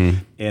real.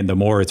 And the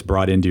more it's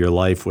brought into your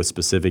life with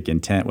specific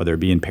intent, whether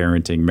it be in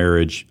parenting,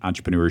 marriage,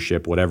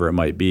 entrepreneurship, whatever it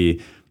might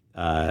be,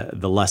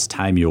 the less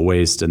time you'll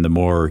waste and the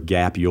more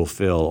gap you'll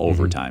fill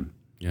over time.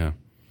 Yeah.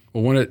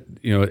 Well,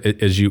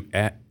 as you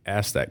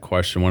asked that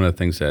question, one of the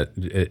things that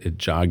it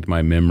jogged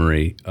my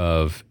memory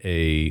of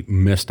a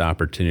missed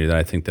opportunity that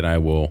I think that I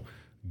will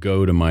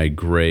go to my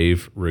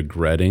grave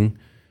regretting.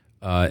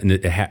 And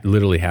it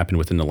literally happened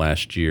within the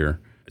last year.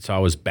 So I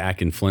was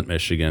back in Flint,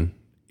 Michigan,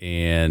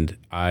 and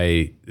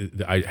I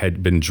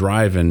had been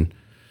driving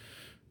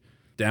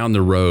down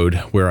the road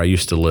where I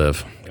used to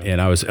live,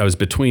 and I was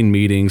between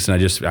meetings,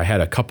 and I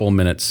had a couple of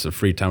minutes of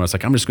free time. I was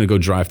like, I'm just going to go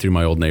drive through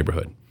my old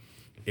neighborhood.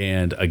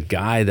 And a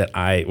guy that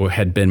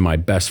had been my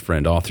best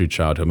friend all through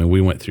childhood. I mean, we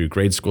went through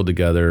grade school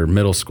together,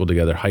 middle school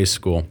together, high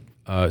school.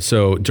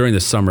 So during the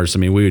summers,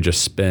 we would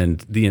just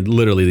spend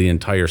literally the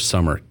entire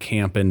summer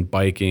camping,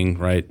 biking,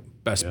 right?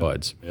 Best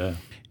buds. Yeah.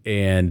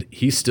 And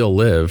he still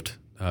lived.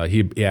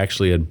 He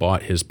actually had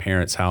bought his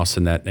parents' house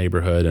in that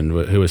neighborhood and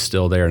who was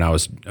still there. And I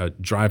was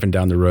driving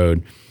down the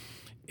road,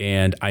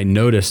 and I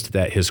noticed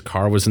that his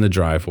car was in the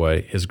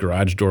driveway, his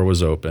garage door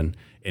was open,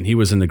 and he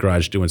was in the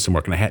garage doing some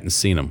work, and I hadn't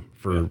seen him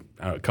for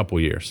a couple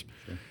of years.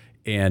 Sure.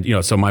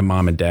 And, so my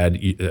mom and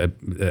dad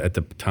at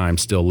the time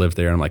still lived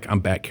there. And I'm like, I'm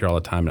back here all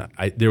the time.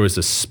 And there was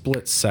a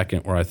split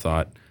second where I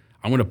thought,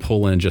 I'm going to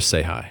pull in and just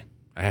say hi.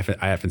 I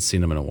haven't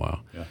seen him in a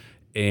while. Yeah.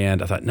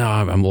 And I thought, no,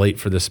 I'm late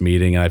for this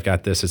meeting, and I've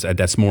got this.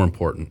 That's more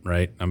important,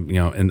 right? I'm,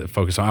 in the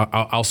focus.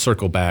 I'll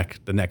circle back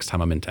the next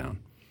time I'm in town.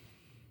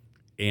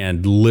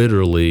 And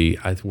literally,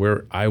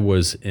 I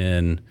was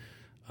out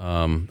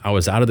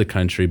of the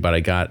country, but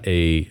I got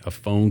a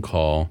phone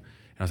call,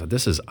 and I thought,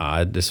 this is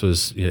odd. This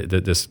was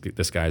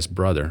this guy's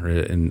brother,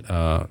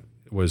 and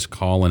was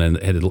calling and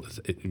had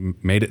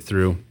made it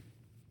through,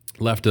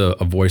 left a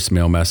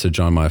voicemail message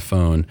on my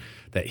phone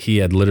that he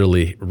had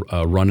literally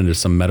run into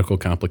some medical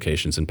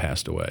complications and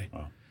passed away.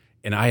 Wow.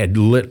 And I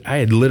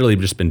had literally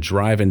just been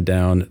driving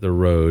down the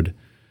road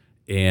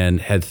and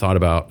had thought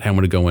about how I'm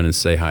going to go in and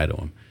say hi to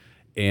him.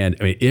 And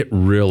it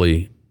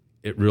really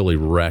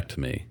wrecked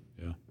me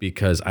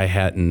because I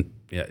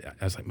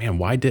was like, man,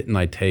 why didn't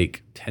I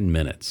take 10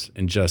 minutes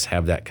and just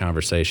have that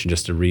conversation,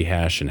 just to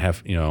rehash and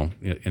have,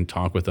 and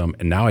talk with them.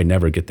 And now I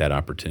never get that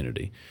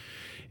opportunity.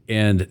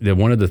 And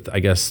I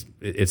guess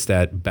it's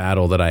that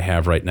battle that I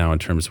have right now in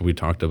terms of, we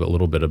talked a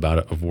little bit about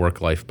it, of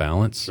work-life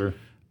balance. Sure.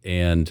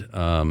 And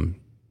do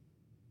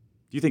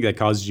you think that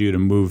causes you to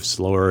move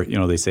slower?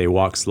 They say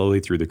walk slowly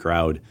through the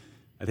crowd.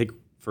 I think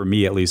for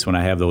me, at least, when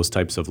I have those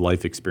types of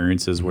life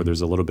experiences where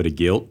there's a little bit of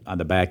guilt on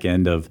the back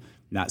end of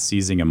not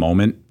seizing a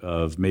moment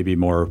of maybe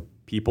more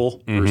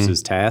people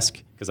versus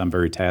task, because I'm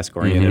very task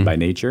oriented by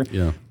nature.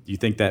 Yeah. Do you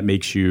think that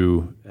makes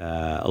you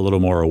a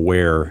little more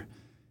aware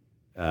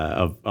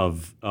of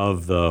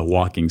the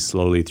walking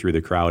slowly through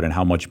the crowd and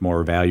how much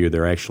more value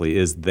there actually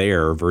is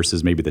there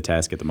versus maybe the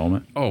task at the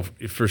moment? Oh,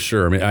 for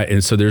sure. I mean,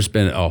 and so there's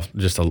been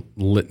just a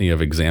litany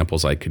of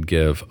examples I could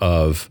give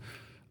of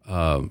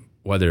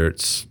whether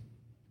it's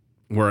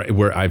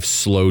where I've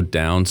slowed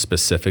down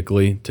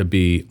specifically to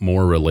be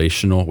more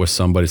relational with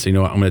somebody. So, you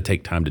know what, I'm going to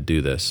take time to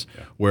do this.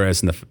 Yeah.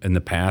 Whereas in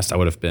the past, I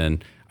would have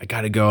been, I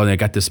got to go, and I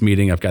got this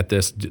meeting, I've got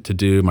this to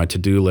do, my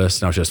to-do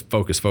list, and I was just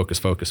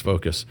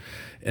focus.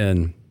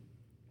 And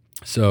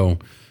so,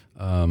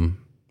 I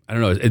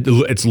don't know,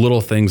 it's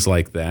little things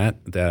like that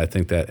I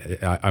think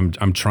that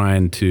I'm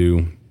trying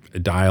to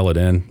dial it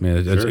in. I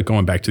mean, Sure.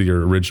 Going back to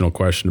your original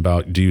question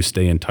about, do you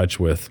stay in touch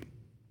with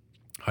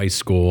high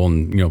school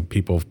and, you know,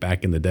 people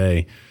back in the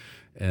day,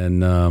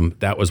 and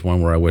that was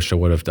one where I wish I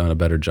would have done a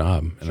better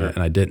job, and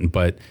I didn't.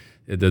 But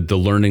the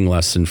learning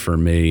lesson for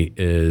me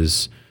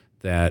is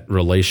that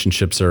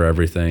relationships are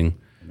everything.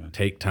 Amen.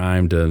 Take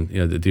time to,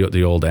 you know,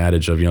 the old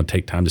adage of, you know,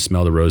 take time to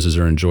smell the roses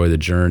or enjoy the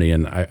journey.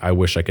 And I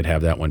wish I could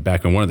have that one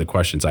back. And one of the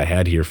questions I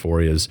had here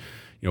for you is,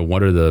 you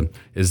know,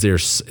 is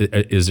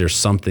there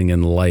something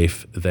in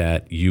life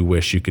that you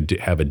wish you could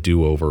have a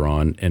do-over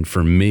on? And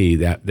for me,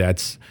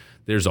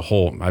 there's a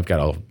whole, I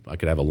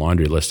could have a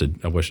laundry list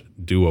of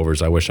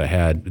do-overs I wish I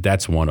had.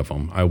 That's one of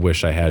them. I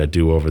wish I had a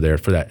do-over there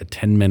for that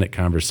 10-minute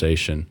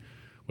conversation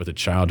with a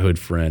childhood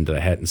friend that I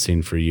hadn't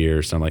seen for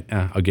years. So I'm like,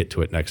 I'll get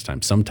to it next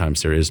time.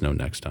 Sometimes there is no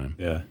next time.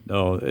 Yeah,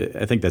 no,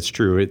 I think that's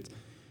true.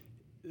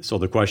 So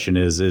the question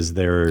is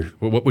there?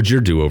 What would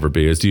your do-over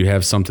be? Do you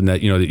have something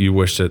that, you know, that you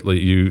wish that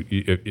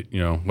you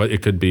know,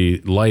 it could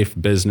be life,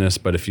 business,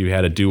 but if you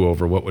had a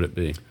do-over, what would it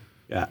be?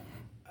 Yeah.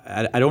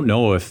 I don't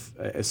know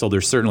so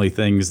there's certainly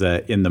things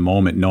that in the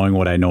moment, knowing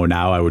what I know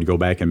now, I would go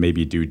back and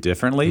maybe do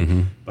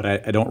differently, but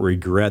I don't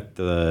regret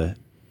the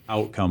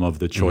outcome of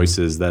the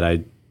choices that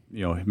I,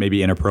 you know,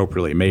 maybe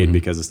inappropriately made,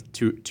 because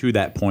to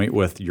that point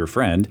with your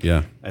friend,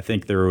 I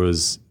think there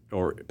was,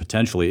 or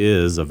potentially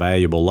is, a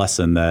valuable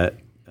lesson that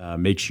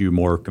makes you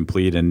more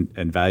complete and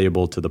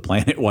valuable to the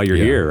planet while you're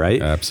here,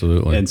 right?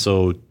 Absolutely. And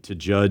so to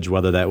judge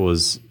whether that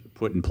was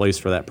put in place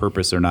for that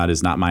purpose or not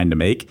is not mine to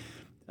make.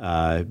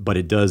 But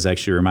it does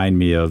actually remind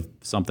me of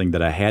something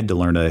that I had to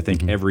learn that I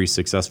think every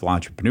successful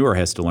entrepreneur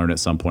has to learn at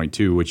some point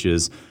too, which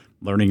is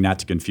learning not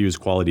to confuse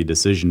quality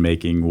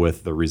decision-making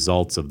with the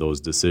results of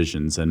those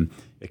decisions. And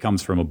it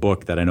comes from a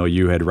book that I know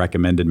you had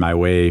recommended my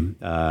way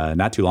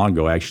not too long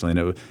ago, actually.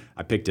 And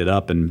I picked it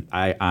up, and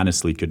I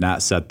honestly could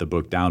not set the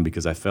book down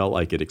because I felt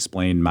like it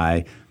explained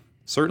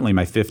certainly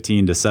my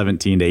 15 to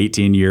 17 to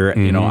 18-year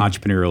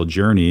entrepreneurial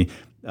journey.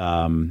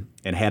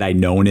 And had I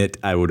known it,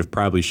 I would have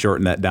probably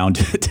shortened that down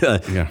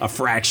to a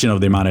fraction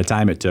of the amount of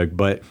time it took.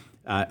 But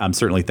I'm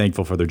certainly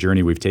thankful for the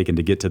journey we've taken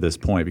to get to this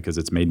point, because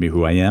it's made me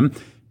who I am.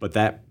 But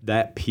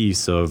that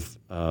piece of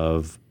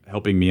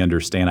helping me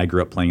understand, I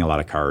grew up playing a lot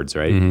of cards,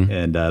 right?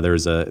 And there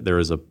was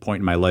a point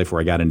in my life where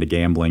I got into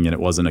gambling, and it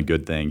wasn't a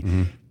good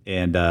thing.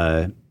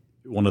 And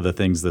one of the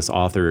things this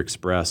author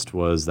expressed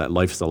was that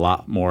life's a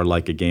lot more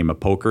like a game of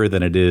poker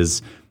than it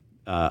is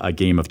a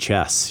game of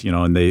chess, you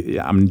know. And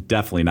I'm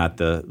definitely not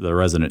the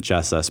resident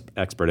chess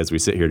expert as we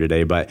sit here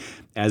today, but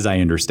as I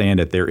understand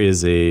it, there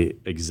is a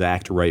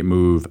exact right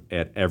move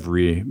at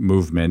every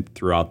movement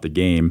throughout the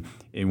game.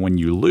 And when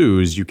you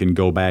lose, you can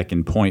go back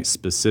and point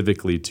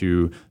specifically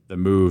to the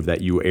move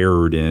that you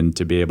erred in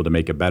to be able to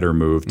make a better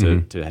move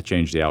to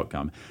change the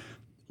outcome.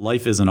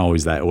 Life isn't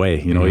always that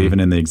way. You know, even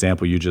in the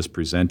example you just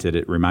presented,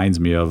 it reminds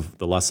me of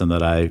the lesson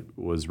that I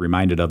was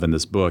reminded of in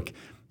this book,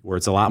 where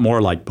it's a lot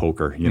more like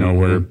poker, you know,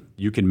 where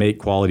you can make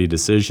quality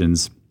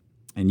decisions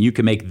and you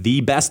can make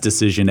the best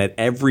decision at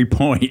every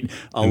point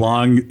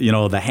along, you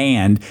know, the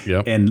hand,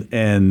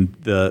 and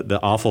the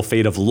awful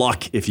fate of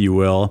luck, if you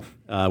will,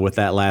 with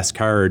that last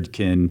card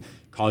can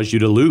cause you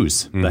to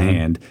lose the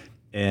hand.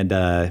 And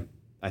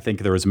I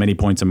think there was many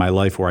points in my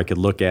life where I could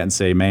look at and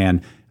say,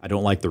 man, I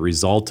don't like the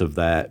result of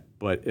that.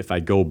 But if I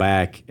go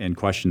back and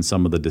question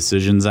some of the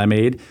decisions I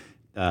made,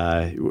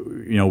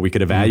 you know, we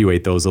could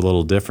evaluate those a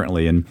little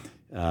differently. And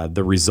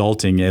the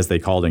resulting, as they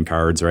called in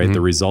cards, right?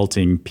 The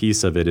resulting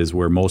piece of it is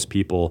where most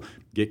people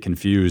get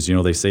confused. You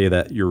know, they say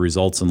that your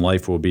results in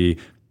life will be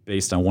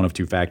based on one of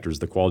two factors: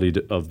 the quality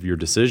of your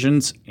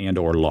decisions and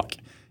or luck.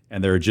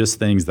 And there are just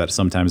things that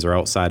sometimes are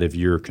outside of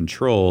your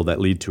control that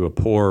lead to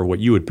what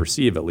you would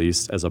perceive at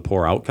least as a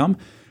poor outcome.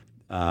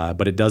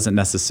 But it doesn't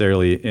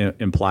necessarily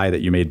imply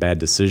that you made bad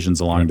decisions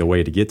along the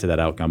way to get to that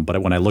outcome.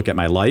 But when I look at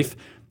my life,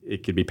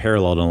 it could be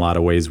paralleled in a lot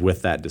of ways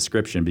with that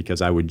description,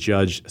 because I would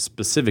judge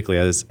specifically,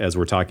 as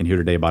we're talking here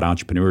today about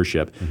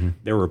entrepreneurship,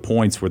 there were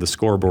points where the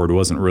scoreboard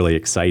wasn't really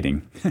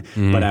exciting,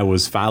 but I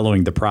was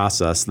following the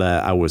process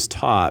that I was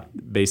taught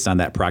based on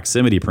that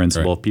proximity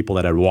principle of people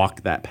that had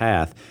walked that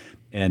path.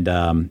 And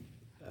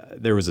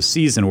there was a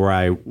season where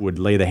I would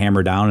lay the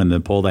hammer down and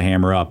then pull the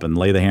hammer up and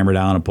lay the hammer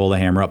down and pull the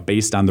hammer up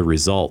based on the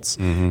results.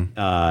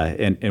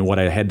 And what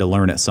I had to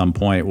learn at some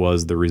point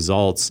was the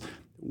results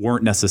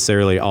weren't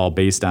necessarily all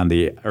based on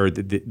the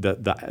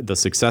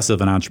success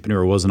of an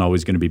entrepreneur wasn't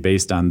always going to be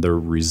based on the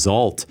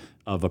result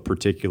of a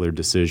particular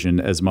decision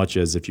as much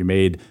as if you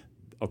made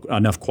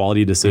enough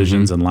quality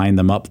decisions and lined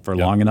them up for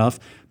long enough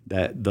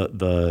that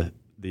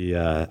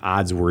the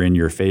odds were in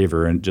your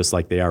favor, and just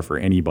like they are for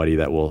anybody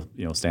that will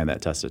stand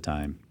that test of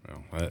time.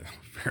 Well,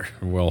 very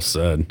well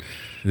said.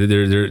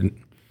 There are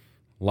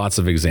lots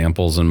of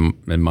examples in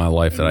my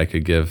life that I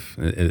could give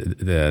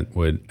that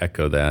would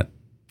echo that.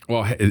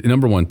 Well,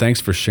 number one,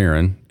 thanks for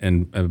sharing.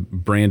 And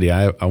Brandy,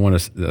 I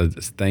want to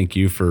thank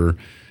you for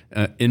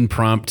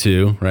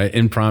impromptu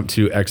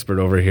expert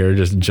over here,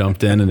 just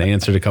jumped in and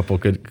answered a couple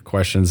of good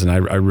questions. And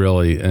I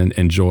really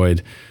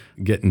enjoyed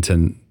getting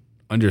to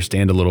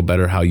understand a little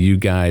better how you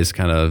guys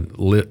kind of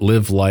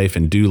live life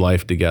and do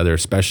life together,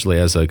 especially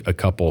as a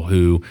couple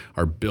who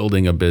are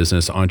building a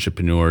business,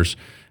 entrepreneurs.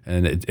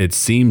 And it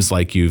seems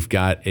like you've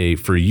got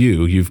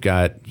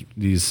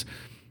these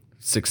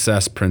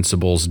success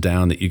principles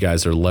down that you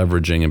guys are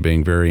leveraging and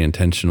being very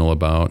intentional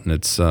about. And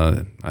it's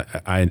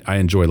I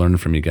enjoy learning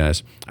from you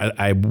guys.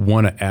 I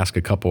want to ask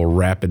a couple of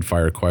rapid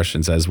fire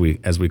questions as we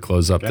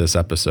close up this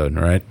episode.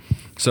 All right.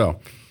 So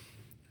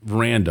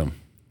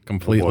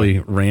completely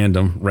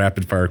random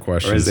rapid fire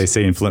questions. Or as they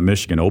say in Flint,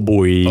 Michigan, oh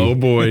boy. Oh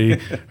boy.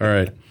 All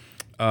right.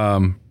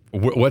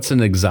 What's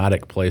an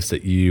exotic place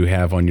that you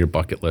have on your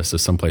bucket list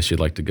of someplace you'd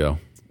like to go?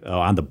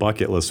 On the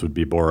bucket list would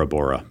be Bora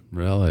Bora.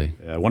 Really?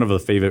 One of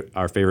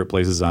our favorite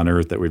places on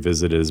earth that we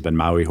visited has been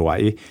Maui,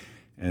 Hawaii.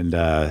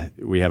 And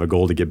we have a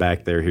goal to get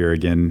back there here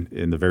again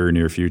in the very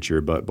near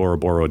future, but Bora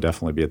Bora would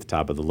definitely be at the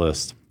top of the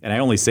list. And I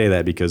only say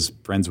that because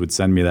friends would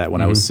send me that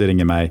when I was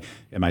sitting in my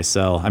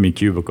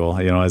cubicle,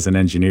 as an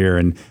engineer,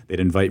 and they'd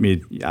invite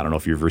me. I don't know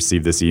if you've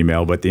received this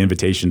email, but the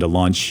invitation to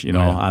lunch,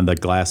 on the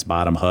glass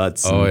bottom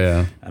huts,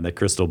 and the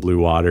crystal blue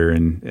water,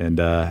 and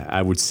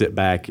I would sit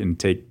back and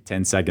take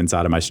 10 seconds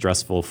out of my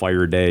stressful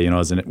fire day,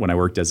 when I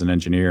worked as an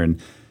engineer,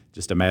 and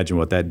just imagine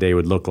what that day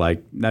would look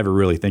like, never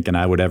really thinking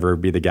I would ever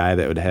be the guy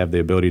that would have the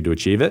ability to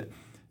achieve it.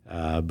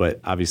 But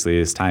obviously,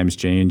 as times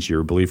change,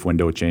 your belief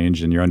window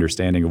changes and your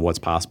understanding of what's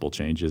possible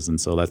changes. And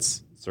so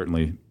that's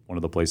certainly one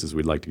of the places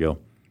we'd like to go.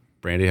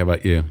 Brandy, how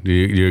about you? Do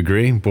you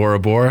agree? Bora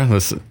Bora?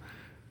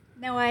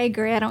 No, I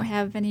agree. I don't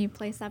have any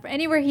place up.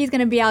 Anywhere he's going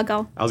to be, I'll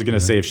go. I was going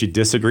to say if she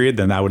disagreed,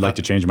 then I would like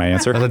to change my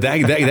answer.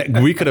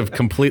 We could have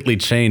completely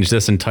changed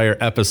this entire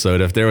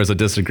episode if there was a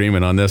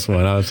disagreement on this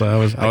one. I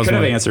could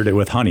have answered it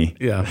with honey.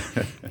 Yeah.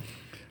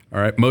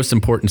 All right. Most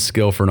important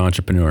skill for an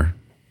entrepreneur,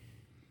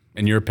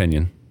 in your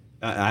opinion?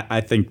 I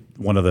think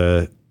one of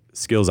the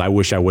skills I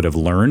wish I would have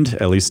learned,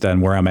 at least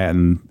on where I'm at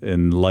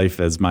in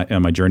life as my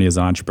journey as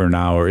an entrepreneur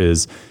now,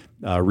 is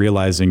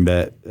realizing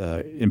that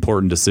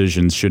important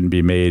decisions shouldn't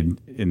be made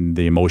in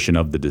the emotion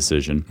of the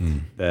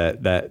decision.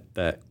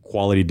 That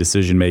quality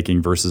decision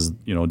making versus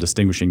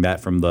distinguishing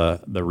that from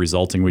the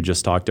resulting we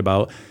just talked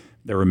about.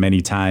 There were many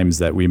times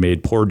that we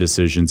made poor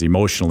decisions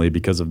emotionally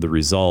because of the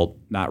result,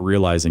 not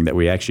realizing that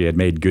we actually had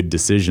made good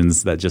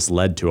decisions that just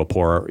led to a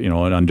poor, an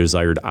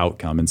undesired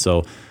outcome. And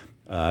so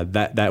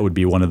that would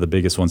be one of the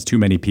biggest ones. Too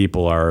many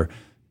people are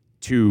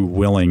too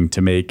willing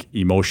to make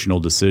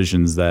emotional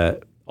decisions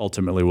that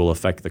ultimately will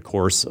affect the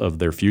course of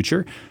their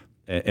future,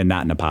 and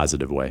not in a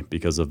positive way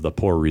because of the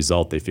poor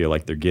result they feel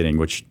like they're getting,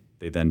 which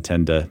they then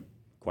tend to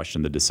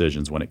question the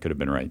decisions when it could have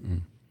been right.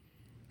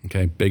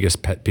 Okay.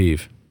 Biggest pet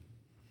peeve?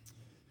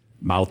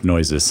 Mouth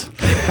noises.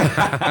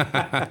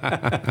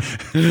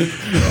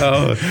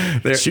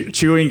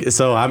 Chewing.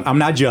 So I'm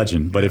not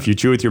judging, but if you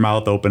chew with your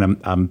mouth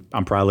open,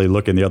 I'm probably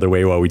looking the other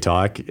way while we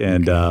talk.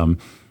 And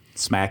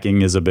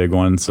smacking is a big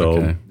one.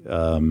 So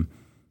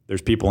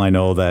there's people I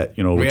know that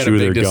will chew their gum. We had a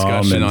big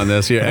discussion on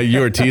this.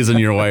 You were teasing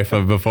your wife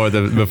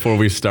before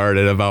we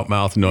started about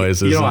mouth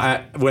noises.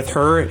 With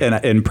her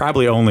and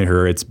probably only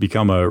her, it's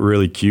become a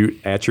really cute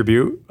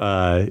attribute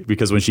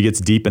because when she gets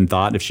deep in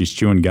thought, if she's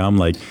chewing gum,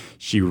 like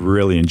she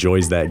really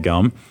enjoys that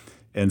gum.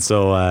 And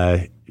so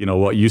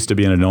what used to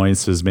be an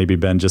annoyance has maybe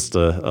been just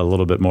a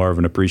little bit more of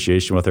an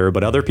appreciation with her.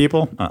 But other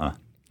people,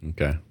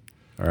 Okay,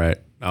 all right.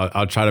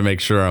 I'll try to make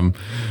sure I'm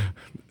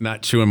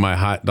not chewing my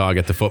hot dog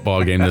at the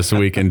football game this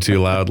weekend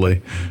too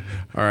loudly.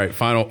 All right,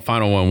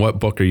 final one. What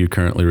book are you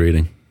currently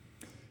reading?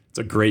 It's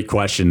a great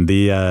question.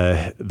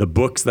 The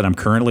books that I'm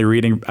currently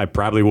reading, I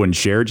probably wouldn't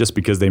share just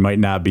because they might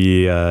not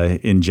be,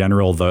 in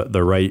general,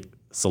 the right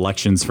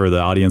selections for the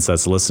audience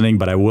that's listening,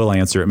 but I will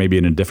answer it maybe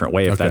in a different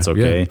way if that's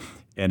okay. Yeah.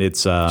 And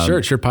it's sure,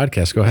 it's your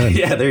podcast. Go ahead.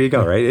 Yeah, there you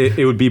go. Right,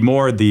 it would be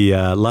more the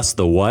less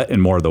the what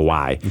and more the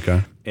why.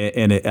 Okay,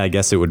 and I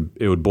guess it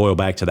would boil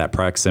back to that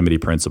proximity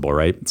principle,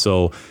 right?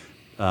 So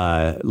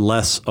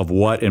less of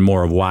what and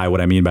more of why.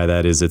 What I mean by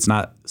that is it's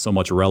not so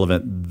much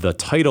relevant the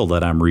title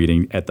that I'm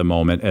reading at the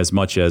moment as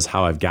much as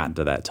how I've gotten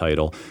to that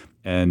title.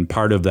 And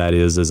part of that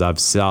is I've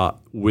sought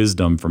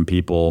wisdom from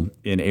people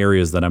in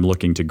areas that I'm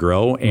looking to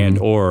grow and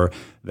or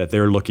that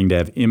they're looking to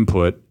have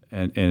input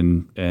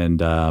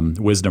and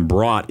wisdom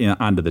brought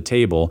onto the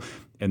table.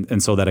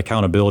 And so that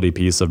accountability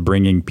piece of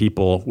bringing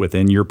people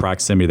within your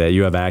proximity that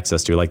you have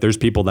access to, like there's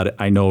people that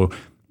I know,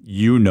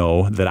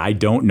 that I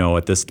don't know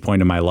at this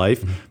point in my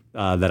life,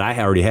 that I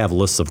already have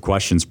lists of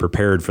questions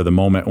prepared for the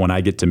moment when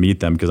I get to meet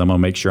them, because I'm going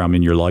to make sure I'm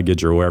in your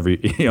luggage or wherever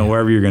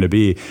you're going to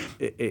be.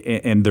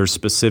 And there's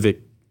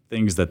specific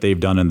things that they've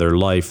done in their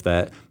life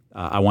that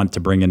I want to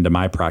bring into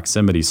my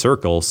proximity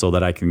circle so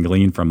that I can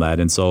glean from that.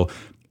 And so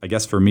I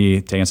guess for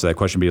me, to answer that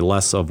question, be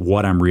less of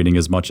what I'm reading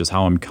as much as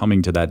how I'm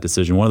coming to that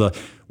decision.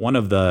 One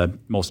of the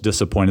most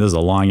disappointing, this is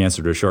a long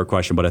answer to a short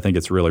question, but I think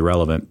it's really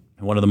relevant.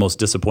 One of the most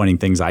disappointing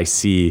things I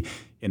see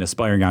in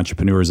aspiring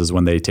entrepreneurs is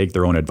when they take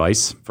their own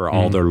advice for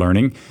all their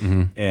learning.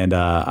 And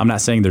I'm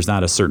not saying there's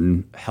not a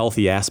certain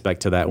healthy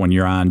aspect to that when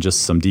you're on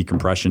just some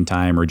decompression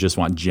time or just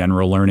want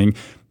general learning.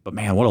 But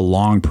man, what a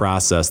long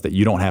process that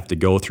you don't have to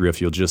go through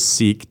if you'll just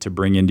seek to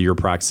bring into your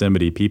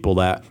proximity people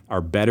that are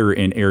better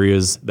in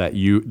areas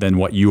than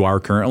what you are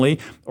currently,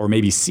 or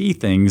maybe see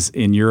things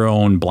in your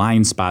own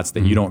blind spots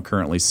that you don't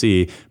currently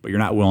see, but you're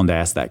not willing to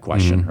ask that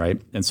question,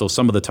 right? And so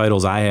some of the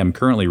titles I am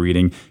currently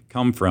reading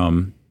come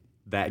from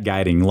that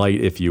guiding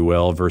light, if you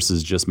will,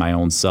 versus just my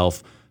own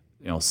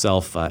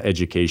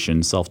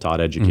education, self-taught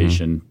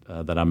education,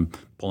 that I'm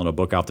pulling a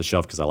book off the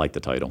shelf because I like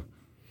the title.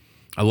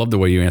 I love the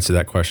way you answer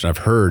that question. I've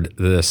heard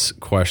this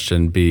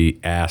question be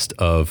asked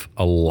of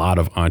a lot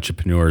of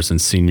entrepreneurs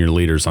and senior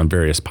leaders on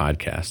various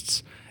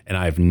podcasts, and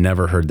I've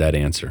never heard that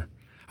answer.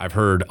 I've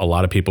heard a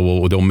lot of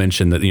people they'll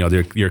mention that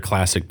your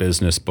classic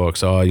business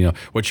books. Oh,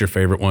 what's your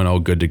favorite one? Oh,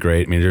 Good to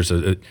Great. I mean, there's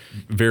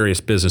various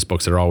business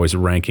books that are always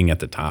ranking at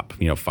the top.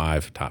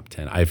 5, top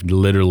 10. I've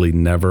literally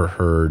never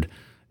heard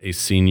a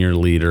senior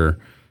leader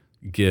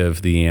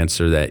give the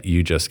answer that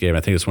you just gave. I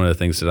think it's one of the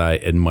things that I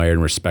admire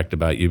and respect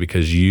about you,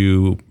 because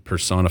you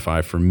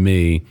personify for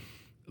me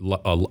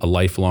a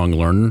lifelong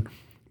learner,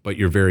 but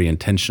you're very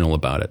intentional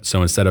about it.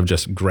 So instead of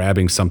just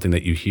grabbing something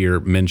that you hear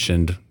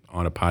mentioned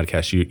on a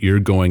podcast, you're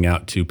going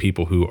out to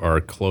people who are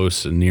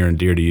close and near and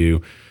dear to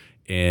you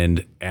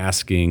and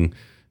asking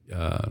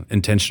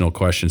intentional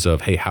questions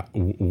of, hey,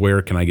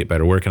 where can I get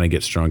better? Where can I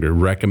get stronger?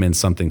 Recommend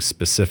something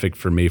specific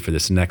for me for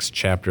this next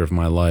chapter of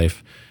my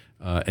life.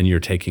 And you're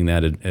taking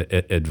that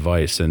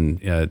advice,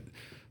 and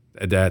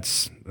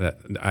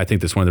I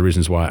think that's one of the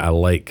reasons why I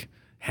like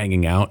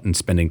hanging out and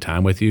spending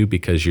time with you,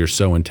 because you're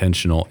so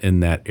intentional in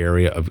that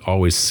area of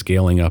always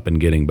scaling up and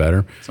getting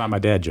better. It's not my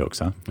dad jokes,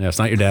 huh? Yeah, it's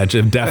not your dad.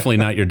 Definitely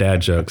not your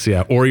dad jokes.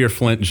 Yeah, or your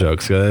Flint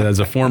jokes. As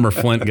a former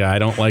Flint guy, I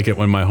don't like it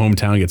when my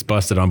hometown gets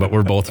busted on, but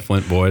we're both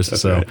Flint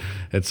boys, so right.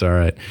 It's all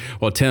right.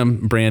 Well,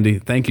 Tim, Brandy,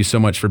 thank you so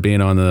much for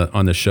being on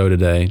the show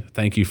today.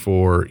 Thank you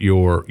for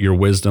your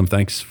wisdom.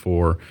 Thanks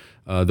for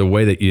the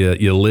way that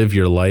you live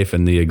your life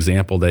and the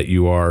example that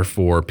you are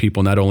for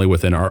people, not only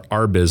within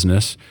our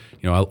business.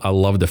 I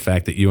love the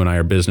fact that you and I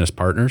are business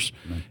partners,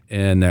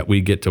 and that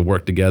we get to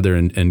work together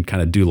and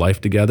kind of do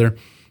life together.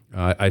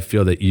 I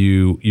feel that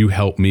you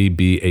help me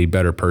be a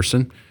better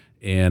person,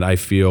 and I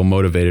feel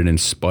motivated and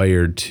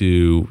inspired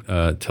to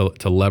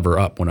lever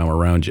up when I'm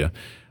around you.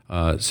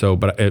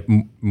 But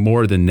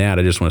more than that,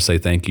 I just want to say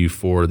thank you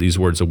for these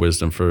words of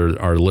wisdom for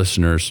our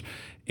listeners.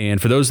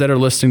 And for those that are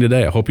listening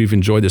today, I hope you've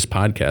enjoyed this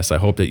podcast. I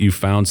hope that you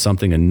found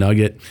something, a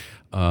nugget,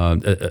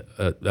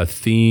 a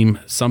theme,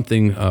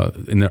 something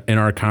in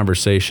our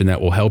conversation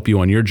that will help you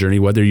on your journey,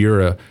 whether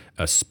you're a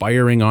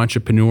aspiring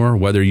entrepreneur,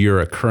 whether you're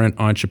a current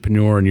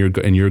entrepreneur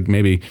and you're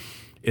maybe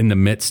in the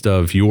midst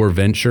of your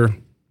venture.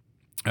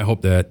 I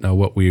hope that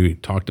what we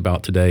talked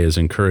about today is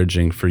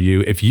encouraging for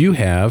you. If you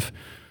have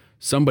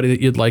somebody that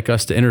you'd like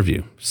us to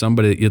interview,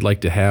 somebody that you'd like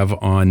to have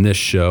on this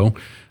show,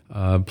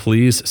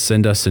 please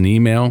send us an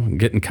email,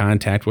 get in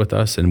contact with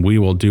us, and we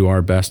will do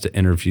our best to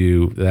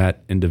interview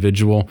that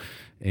individual.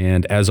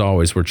 And as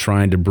always, we're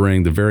trying to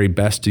bring the very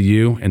best to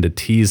you and to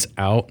tease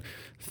out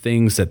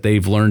things that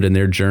they've learned in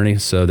their journey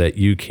so that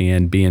you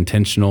can be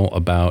intentional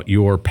about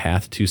your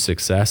path to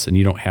success. And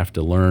you don't have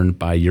to learn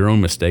by your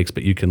own mistakes,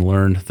 but you can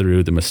learn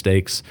through the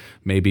mistakes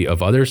maybe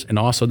of others and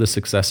also the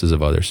successes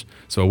of others.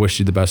 So I wish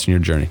you the best in your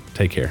journey.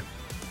 Take care.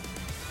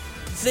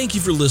 Thank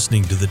you for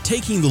listening to the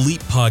Taking the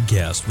Leap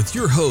podcast with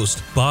your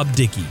host, Bob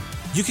Dickey.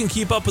 You can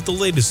keep up with the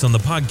latest on the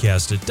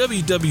podcast at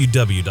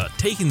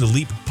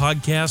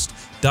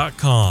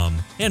www.takingtheleappodcast.com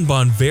and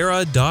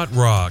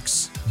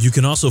bonvera.rocks. You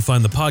can also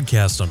find the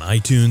podcast on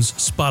iTunes,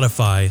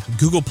 Spotify,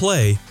 Google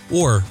Play,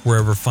 or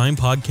wherever fine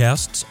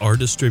podcasts are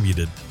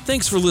distributed.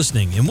 Thanks for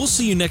listening, and we'll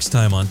see you next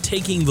time on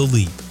Taking the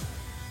Leap.